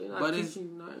not teaching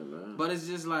you nothing, man. But it's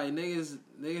just like niggas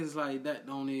like that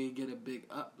don't even get a big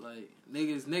up. Like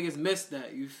niggas miss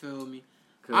that. You feel me?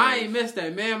 I ain't missed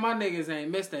that, man. My niggas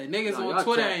ain't missed that. Niggas on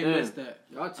Twitter ain't missed that.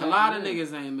 A lot of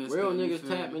niggas ain't missed that. Real niggas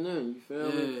tapping in. You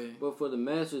feel me? But for the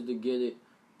masses to get it,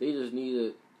 they just need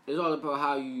it. It's all about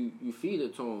how you feed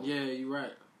it to them. Yeah, you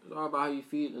right. It's all about how you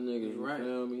feed the niggas. You right.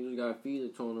 Feel me? You just gotta feed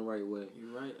it to them the right way.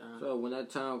 You right. So when that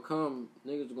time come,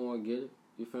 niggas gonna get it.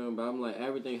 You feel me? But I'm like,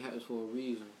 everything happens for a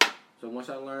reason. So once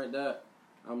I learned that,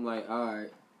 I'm like,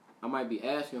 alright, I might be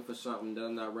asking for something that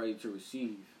I'm not ready to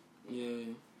receive. Yeah.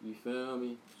 You feel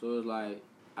me? So it's like,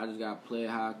 I just gotta play it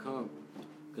how it come.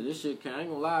 Cause this shit I ain't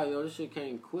gonna lie, yo, this shit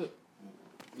can't quit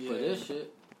for this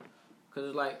shit. Cause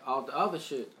it's like all the other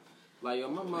shit. Like, yo,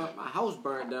 my house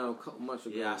burned down a couple months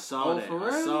ago. Yeah, I saw that.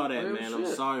 I saw that, real man. shit. I'm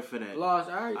sorry for that. Lost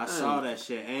everything. I saw that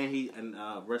shit. And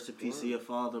rest in peace to your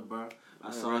father, bro. I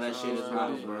saw that shit as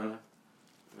well, bro.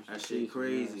 That shit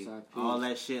crazy. All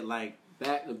that shit, like,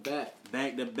 back to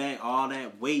back, all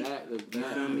that weight. Back to back. You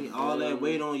feel me? All that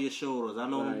weight on your shoulders. I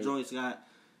know them joints got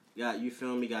you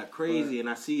feel me? Got crazy, and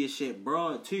I see your shit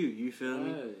broad too. You feel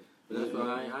me? That's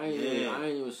why I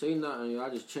ain't even say nothing. Yo. I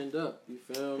just chinned up. You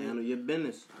feel me? Handle your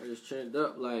business. I just chinned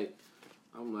up. Like,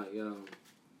 I'm like, yo,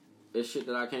 it's shit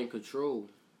that I can't control.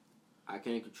 I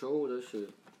can't control this shit.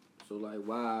 So like,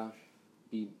 why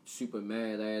be super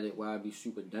mad at it? Why be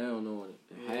super down on it?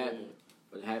 It happened,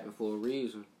 but it happened for a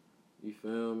reason. You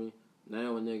feel me?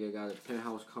 Now a nigga got a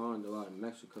penthouse condo out in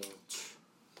Mexico.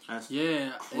 That's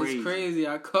crazy. It's crazy.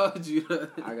 I called you.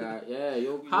 How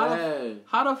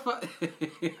the fuck?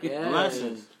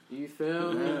 Blessings. You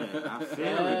feel me? Yeah, I feel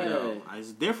it, though.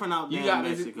 It's different out there in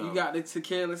Mexico. You got the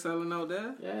tequila selling out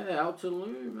there? Yeah, out to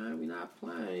Loon, man. We not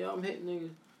playing. Yo, I'm hitting niggas.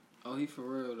 Oh, he for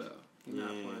real, though. He not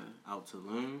playing. Out to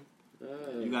Loon.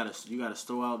 Yeah. You got a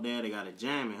store out there. They got it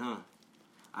jamming, huh?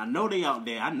 I know they out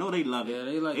there. I know they love it. Yeah,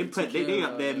 they like they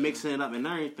up there mixing it up and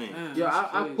everything. Man, yo,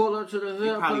 I pulled up to the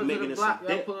hood. Probably pulled making to the it block.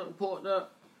 some I pulled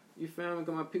up. You feel me?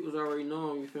 Cause my peoples already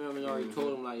know him. You feel me? Already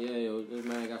told them like, yeah, yo, this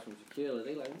man got some tequila.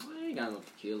 They like, well, I ain't got no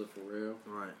tequila for real.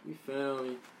 Right. You feel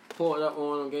me? Pulled up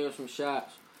on them, gave them some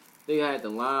shots. They had the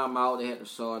lime out. They had the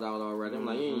salt out already. I'm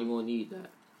like, you ain't even gonna need that.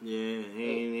 Yeah,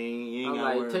 ain't I'm gotta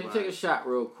like, worry about take a shot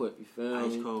real quick. You feel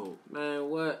me? Ice cold. Man,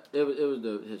 what? It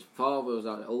was his father was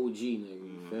out the OG nigga.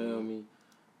 You feel me?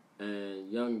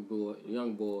 And young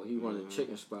boy, he run a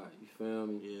chicken spot. You feel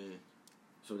me? Yeah.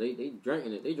 So they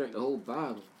drinking it. They drank the whole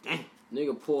bottle. Damn.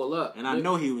 Nigga pull up. And I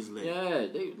know he was lit. Yeah,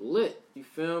 they lit. You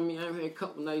feel me? I had a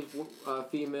couple nice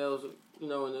females, you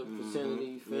know, in the vicinity.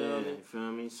 You feel me? You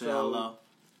feel me? Say hello.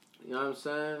 You know what I'm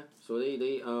saying? So they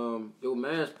your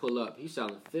man's pull up. He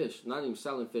selling fish. Not even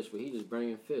selling fish, but he just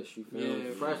bringing fish. You feel me?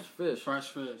 Fresh fish. Fresh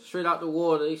fish. Straight out the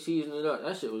water. They season it up.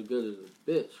 That shit was good as a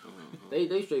bitch.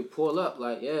 They straight pull up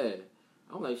like, yeah.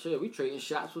 I'm like, shit, we trading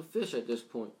shots with fish at this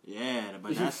point. Yeah,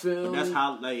 but that's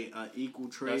how, like, equal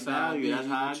trade value. That's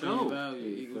how it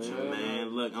goes. Man,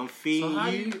 look, I'm feeding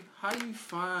you. How you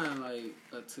find, like,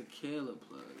 a tequila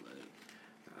plug?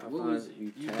 Like, what was it?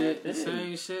 You did the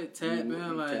same shit, tap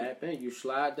in, like. Tap in, you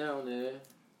slide down there.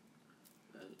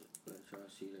 Let's try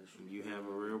to see that shit. You have a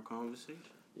real conversation.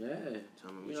 Yeah.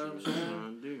 Tell me you know what I'm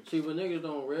trying to do. See, what niggas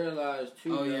don't realize,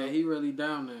 too. Oh, yeah, he really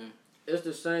down there. It's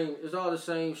the same. It's all the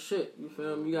same shit. You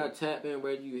feel me? You gotta tap in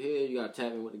whether you here. You gotta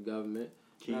tap in with the government.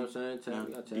 You know what I'm saying?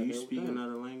 You gotta tap do you in speak with them.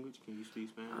 another language? Can you speak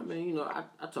Spanish? I mean, you know,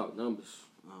 I talk numbers.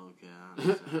 Oh, okay, I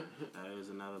understand. That is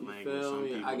another language. You feel Some me?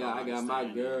 people I got my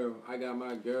girl. That. I got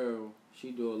my girl.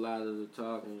 She do a lot of the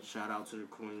talking. Shout out to the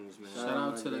queens, man. Shout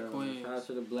out to the queens. Shout out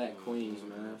to the black queens,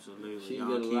 man. Absolutely. She y'all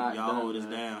get a lot y'all done, hold us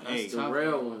man. down. That's Hey, the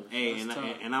real one. Hey,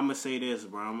 and I'm gonna say this,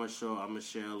 bro. I'm gonna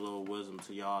share a little wisdom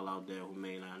to y'all out there who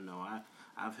may not know.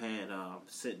 I've had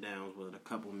sit downs with a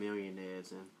couple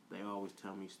millionaires, and they always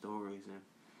tell me stories. And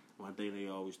one thing they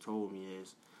always told me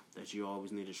is that you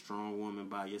always need a strong woman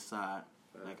by your side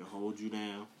that can hold you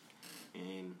down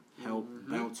and help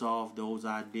bounce off those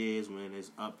ideas when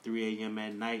it's up 3 a.m.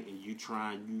 at night and you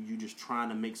just trying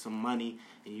to make some money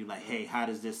and you like, hey, how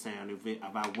does this sound if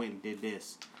I went and did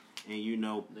this? And you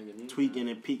know, tweaking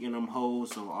and peeking them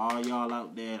hoes. So all y'all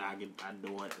out there, I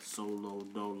do it solo,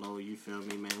 dolo. You feel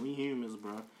me, man? We humans,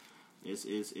 bro. It's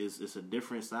a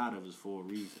different side of us for a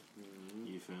reason.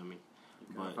 You feel me?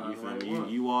 But you feel me?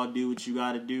 You all do what you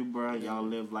gotta do, bro. Y'all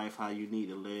live life how you need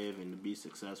to live, and to be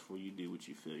successful, you do what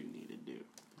you feel you need to do.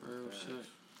 Real shit.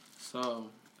 So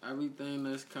everything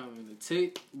that's coming, the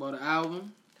tape, about the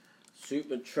album.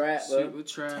 Super Trapper. Super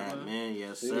Trapper. Man,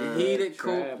 yes, The sir. heated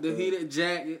coat, the heated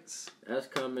jackets. That's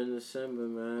coming in December,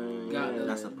 man.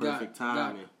 That's a perfect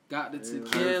timing. Got the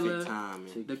tequila,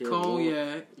 the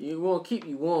cognac. You gonna keep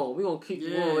you warm. We gonna keep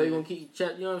you warm. We gonna keep you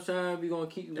check. You know what I'm saying? We gonna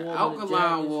keep you warm.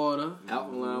 Alkaline water.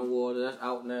 Alkaline water. That's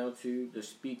out now too. The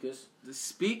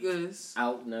speakers.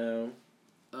 Out now.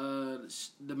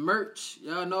 The merch.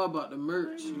 Y'all know about the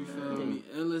merch. You feel me?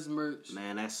 Endless merch.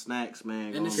 Man, that snacks,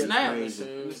 man. And the snacks.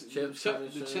 The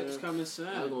chips coming soon.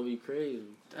 That's gonna be crazy.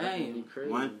 Dang.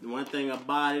 One thing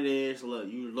about it is, look,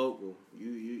 you local.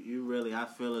 You really, I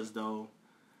feel as though,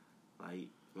 like,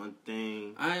 one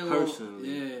thing personally,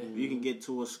 you can get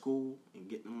to a school and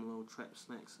get them little trap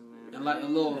snacks in there. And like a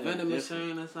little vending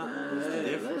machine or something.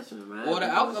 Listen, man. Or the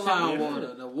alkaline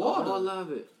water. The water. I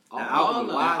love it. The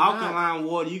alkaline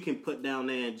water you can put down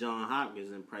there in John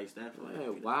Hopkins and price that for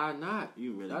like why not?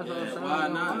 You really That's why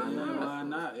not? Why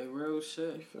not? It real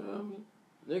shit. You feel me?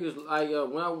 Niggas like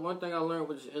one thing I learned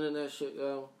with this internet shit,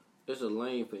 yo, it's a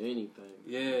lane for anything.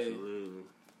 Yeah. Absolutely.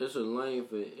 It's a lane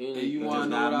for anything. And you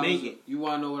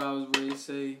wanna know what I was ready to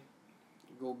say?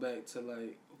 Go back to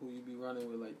like who you be running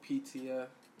with, like PTF.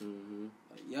 Mm-hmm.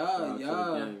 Like, y'all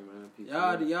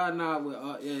not with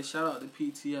shout out to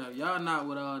PTF. Y'all not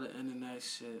with all the internet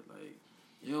shit. Like,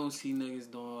 you don't see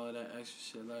niggas doing all that extra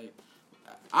shit. Like,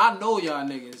 I know y'all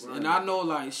niggas, and I know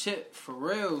like shit for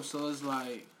real. So it's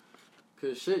like,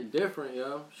 cause shit different,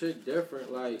 yo. Shit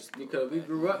different, like because we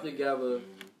grew up together.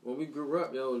 When we grew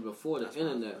up, yo, it was before the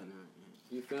internet.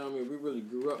 You feel me? We really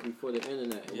grew up before the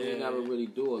internet. And we ain't never really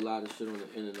do a lot of shit on the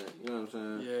internet. You know what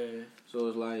I'm saying? Yeah. So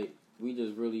it's like we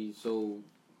just really so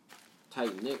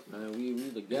tight knit, man.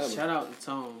 We together. Shout out to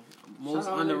Tone, most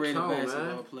underrated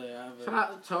basketball player I've ever. Shout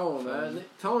out to Tone, man.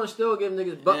 Tone still getting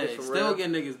niggas buckets for real. Still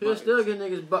getting niggas buckets. Still getting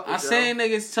niggas buckets. I seen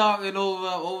niggas talking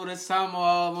over the summer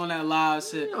all on that live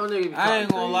shit. You know, I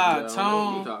ain't gonna lie,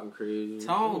 Tone talking crazy.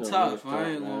 Tone tough. I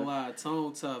ain't gonna lie,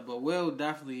 Tone tough. But Will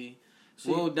definitely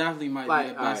might be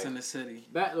the best in the city.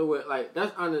 Back to what, like,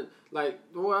 that's like,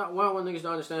 what I want niggas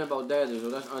to understand about that is,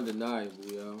 that's undeniable,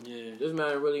 yo. Yeah. This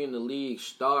man really in the league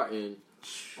starting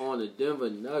on the Denver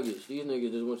Nuggets. These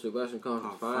niggas just went to the Western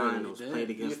Conference Finals. Played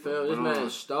against you feel this man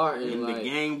starting, and like, the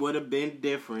game would have been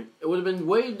different. It would have been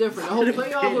way different. The whole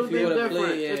playoff would have been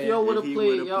different. If y'all would have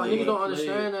played, y'all niggas don't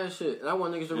understand that shit. And I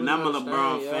want niggas to really understand. And I'm a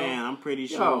LeBron fan. I'm pretty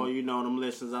sure, you know, them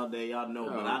listeners out there, y'all know.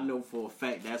 But I know for a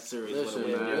fact that series would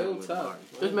have been real tough.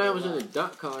 This man was in the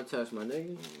dunk contest, my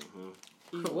nigga.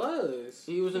 He was.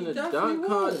 He was in the dunk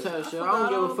contest, yo. I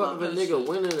don't give a fuck if a nigga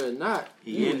winning or not.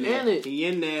 He in it. He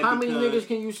in there. How many niggas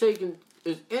can you say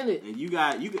is in it? And you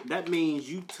that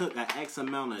means you took an X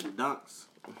amount of dunks.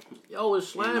 Yo, it's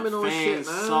slamming on shit,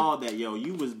 man. Saw that, yo.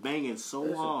 You was banging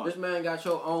so hard. This man got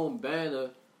your own banner.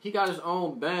 He got his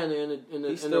own banner in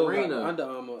the arena. Under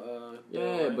Armour.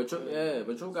 But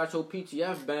you got your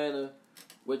PTF banner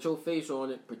with your face on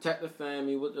it, protect the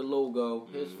family with the logo,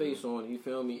 his face on it, you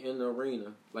feel me, in the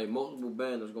arena. Like multiple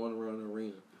banners going around the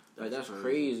arena. Like that's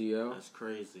crazy, yo. That's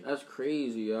crazy. That's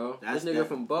crazy, yo. This nigga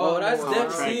from Baltimore. Oh, that's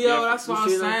yo. That's what I'm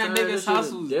saying. Niggas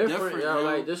hustle's different, yo.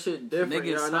 Like this shit different,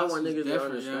 yo. And I want niggas to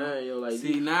understand, yo. Like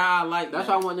see, now I like that's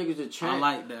that. why I want niggas to chant. I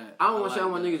like that. I don't want to say I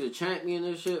want niggas to champion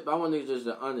this shit, but I want niggas just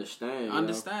to understand.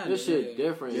 This shit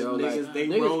different, yo. Niggas get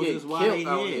killed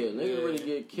out here. Niggas really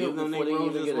get killed before they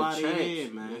even get a chance.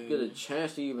 Get a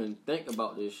chance to even think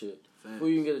about this shit. Before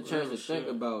you even get a chance to think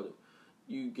about it,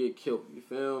 you get killed. You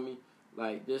feel me?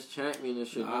 Like this champion and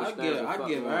shit. I give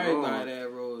everybody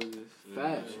that roses.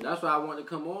 Facts. That's why I want to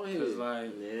come on here. Like,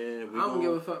 I don't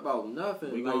give a fuck about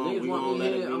nothing. Like niggas want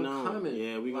me here, I'm coming.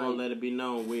 Yeah, we gonna let it be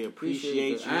known. We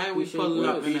appreciate you. And we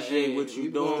appreciate what you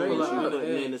doing, what you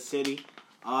putting in the city.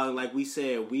 Like we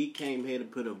said, we came here to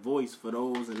put a voice for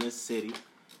those in this city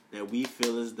that we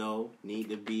feel as though need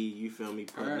to be, you feel me,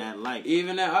 putting that light.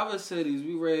 Even in other cities,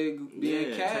 we ready to be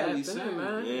in Cali,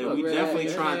 man. Yeah, we definitely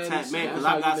trying to tap, man, because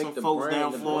I got some folks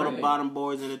down Florida, Bottom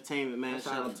Boys Entertainment, man.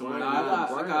 Shout out to my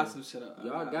guys. I got some shit up.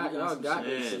 Y'all got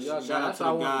this. Shout out to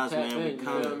the guys, man. You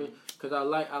feel me? Because I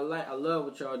love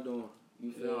what y'all doing.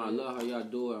 You feel me? I love how y'all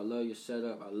do it. I love your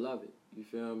setup. I love it. You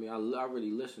feel me? I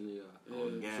really listen to y'all.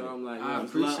 So I'm like, I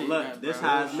appreciate that, this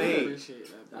how it's made.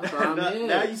 That's why I'm here.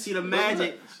 Now you see the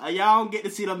magic. Y'all don't get to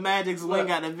see the magic, so we ain't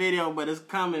got the video, but it's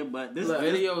coming. But this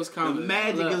video is coming. The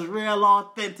magic is real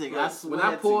authentic. I swear. When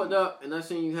I pulled up and I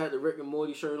seen you had the Rick and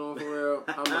Morty shirt on for real,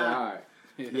 I'm like, all right.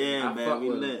 Yeah, man, we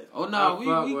lit. Oh no, we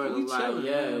chilling.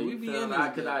 Yeah, we be in this.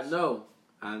 Because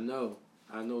I know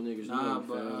niggas. Nah,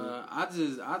 but I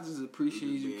just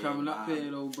appreciate you coming up here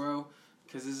though, bro.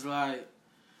 Cause it's like,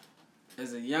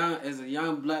 as a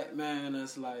young black man,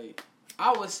 that's like,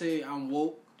 I would say I'm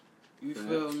woke. You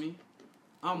feel me?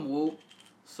 I'm woke.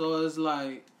 So it's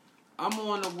like, I'm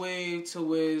on the wave to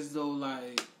where as though,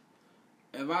 like,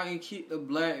 if I can keep the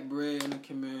black bread in the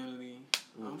community,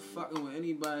 I'm fucking with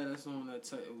anybody that's on that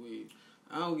type of wave.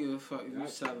 I don't give a fuck if you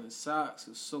selling socks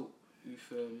or soap. You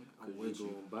feel me? You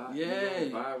gonna buy, yeah.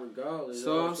 You gonna buy regardless.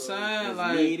 So I'm saying,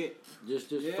 like, needed.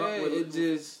 Just yeah, fuck with it.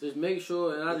 Just make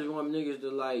sure, and I just want niggas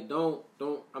to, like, don't,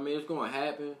 I mean, it's gonna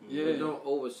happen. Yeah. But don't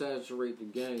oversaturate the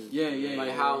game. Yeah.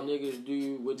 Like how niggas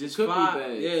do with just the cookie find,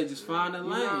 bags. Yeah, just find the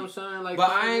lane. You know what I'm saying? Like, but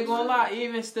I ain't gonna lie,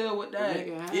 even still with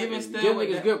that, even still give with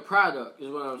niggas that, good product is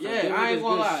what I'm saying. yeah, give I ain't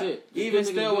gonna lie. Shit. Even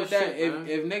still with that, shit,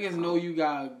 if niggas know you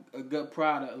got a good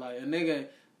product, like a nigga,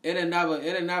 it'll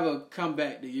never come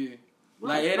back to you.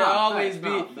 Like it'll always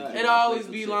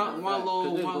be like one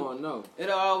little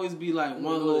it'll always be like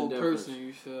one little person.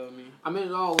 You feel me? I mean,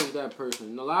 it's always that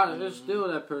person. A lot of there's still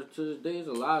that person to this day. There's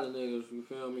a lot of niggas, you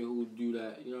feel me, who do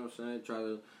that. You know what I'm saying? Try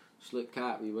to slick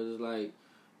copy, but it's like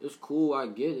it's cool. I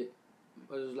get it,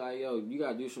 but it's like, yo, you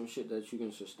gotta do some shit that you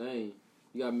can sustain.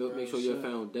 You gotta make sure your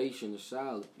foundation is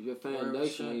solid. If your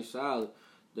foundation ain't solid,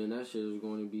 then that shit is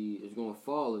going to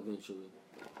fall eventually.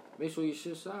 Make sure your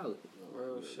shit solid.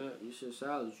 Real shit. Your shit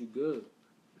solid, you good.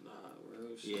 Nah,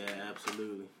 real shit. Yeah,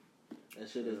 absolutely. That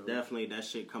shit is definitely, that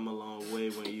shit come a long way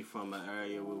when you from an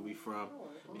area where we from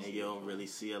and you don't really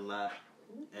see a lot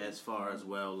as far as,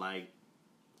 well, like,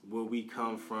 where we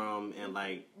come from and,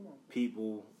 like,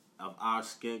 people of our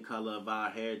skin color, of our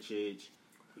heritage,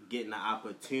 getting the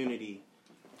opportunity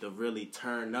to really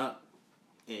turn up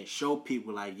and show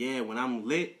people, like, yeah, when I'm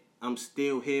lit, I'm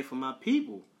still here for my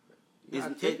people.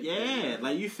 Like,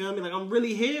 you feel me? Like, I'm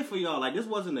really here for y'all. Like, this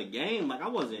wasn't a game. Like, I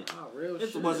wasn't.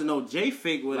 This wasn't no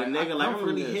J-fake with a nigga. Like, I'm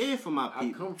really here for my people.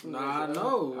 I come from I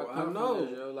know.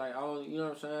 This, yo. Like, you know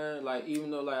what I'm saying? Like, even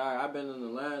though, like, I've been in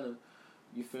Atlanta,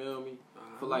 you feel me,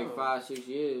 for like 5-6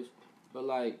 years. But,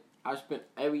 like, I spent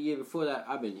every year before that,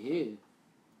 I've been here.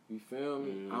 You feel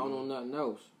me? I don't know nothing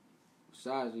else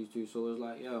besides these two. So it's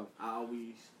like, yo. I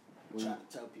always try to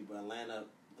tell people Atlanta,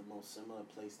 the most similar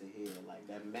place to hear, like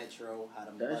that metro, how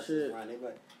the buses run.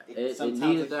 It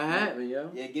needed to happen, yo.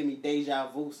 Yeah, give me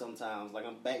deja vu sometimes. Like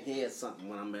I'm back here or something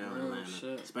when I'm down in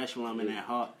Atlanta, especially when I'm in that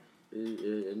heart.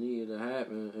 It needed to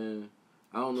happen, and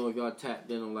I don't know if y'all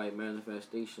tapped in on like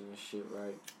manifestation and shit,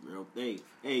 right? Real thing.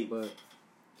 Hey, but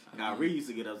Kyrie used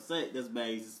to get upset. This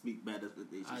man used to speak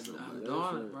manifestation so much.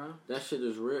 Bro. That shit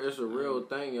is real. It's a real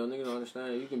thing, yo. Niggas don't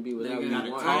understand. You can be whatever you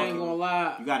want. I ain't gonna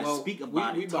lie. You gotta speak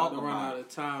about it. We about to run out of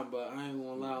time, but I ain't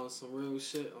gonna lie on some real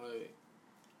shit. Like,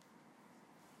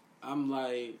 I'm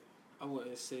like, I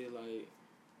wouldn't say like,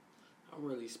 I'm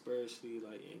really spiritually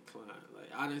like inclined.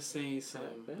 Like, I done seen some.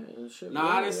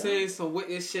 I done seen some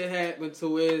wicked shit happen to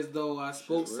where as though I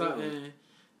spoke something.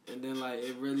 And then, like,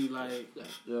 it really, like,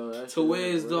 to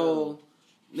where as though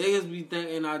niggas be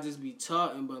thinking I just be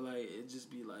talking, but, like, it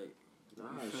just be, like... Nah,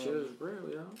 shit is real,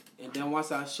 yo. And then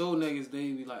once I show niggas,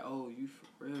 they be like, oh, you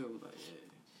for real? Like, yeah.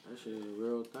 That shit is a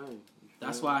real thing.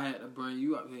 That's why I had to bring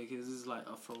you up here, because it's, like,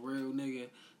 a for real nigga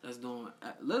that's doing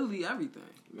literally everything.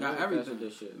 Got everything.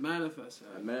 This shit. Manifested.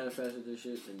 I manifested this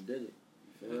shit and did it.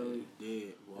 You feel me?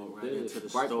 Did. Walk right into the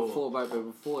store.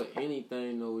 Before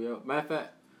anything, though, yo. Matter of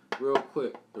fact, real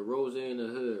quick, the Rose in the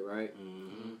Hood, right?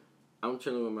 Mm-hmm. I'm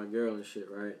chilling with my girl and shit,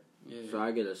 right? Yeah. So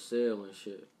I get a sale and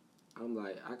shit. I'm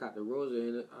like, I got the Rose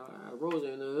in the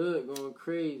Hood going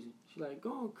crazy. She like,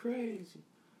 going crazy.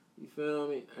 You feel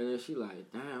me? And then she like,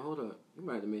 damn, hold up. You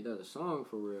might have made that a song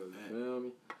for real. You feel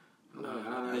me? I'm like,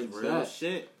 that's real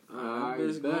shit. Alright,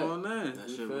 bitch going on.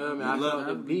 You feel me? I love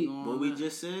the beat. What we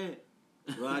just said.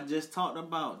 What I just talked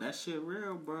about. That shit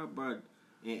real, bro.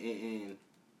 And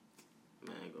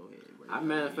man, go ahead. Bro. I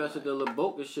manifested the La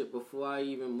Boca shit before I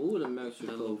even moved to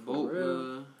Mexico. The La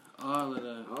Boca, all of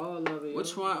that. All of it.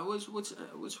 Which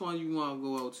one you want to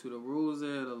go out to? The Rose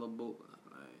or the La Boca?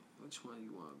 Like, which one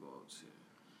you want to go out to?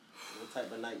 What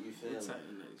type of night you feel? What type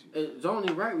of night you feel? It's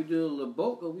only right we do a La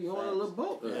Boca. We on a La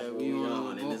Boca. Yeah, we on a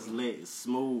La Boca. And it's lit. It's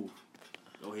smooth.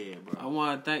 Go ahead, bro. I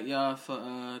want to thank y'all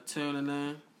for tuning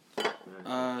in.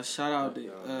 Shout out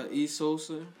to E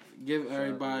Sosa. Give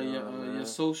everybody your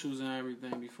socials and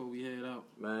everything before we head out.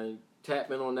 Man, tap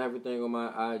in on everything on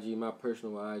my IG, my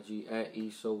personal IG, at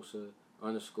eSosa_CA,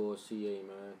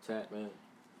 man. Tap in.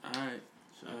 Alright.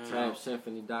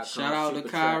 TapSymphony.com. Shout out to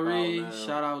Kyrie.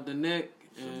 Shout out to Nick.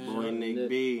 It's your boy Nick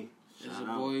B. It's your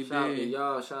boy Shout out to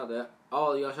y'all. Shout out to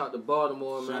all y'all. Shout out to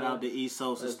Baltimore, man. Shout out to E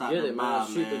Sosa. Let's Stop get the it, mob,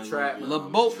 man. Shoot the trap. La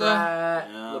Boca.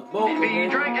 La Boca. You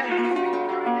drinking?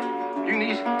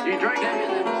 You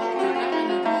drinking?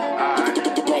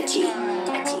 Reggie.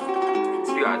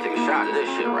 You gotta take a shot of this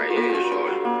shit right here,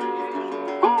 shorty.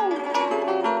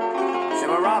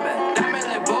 rob it.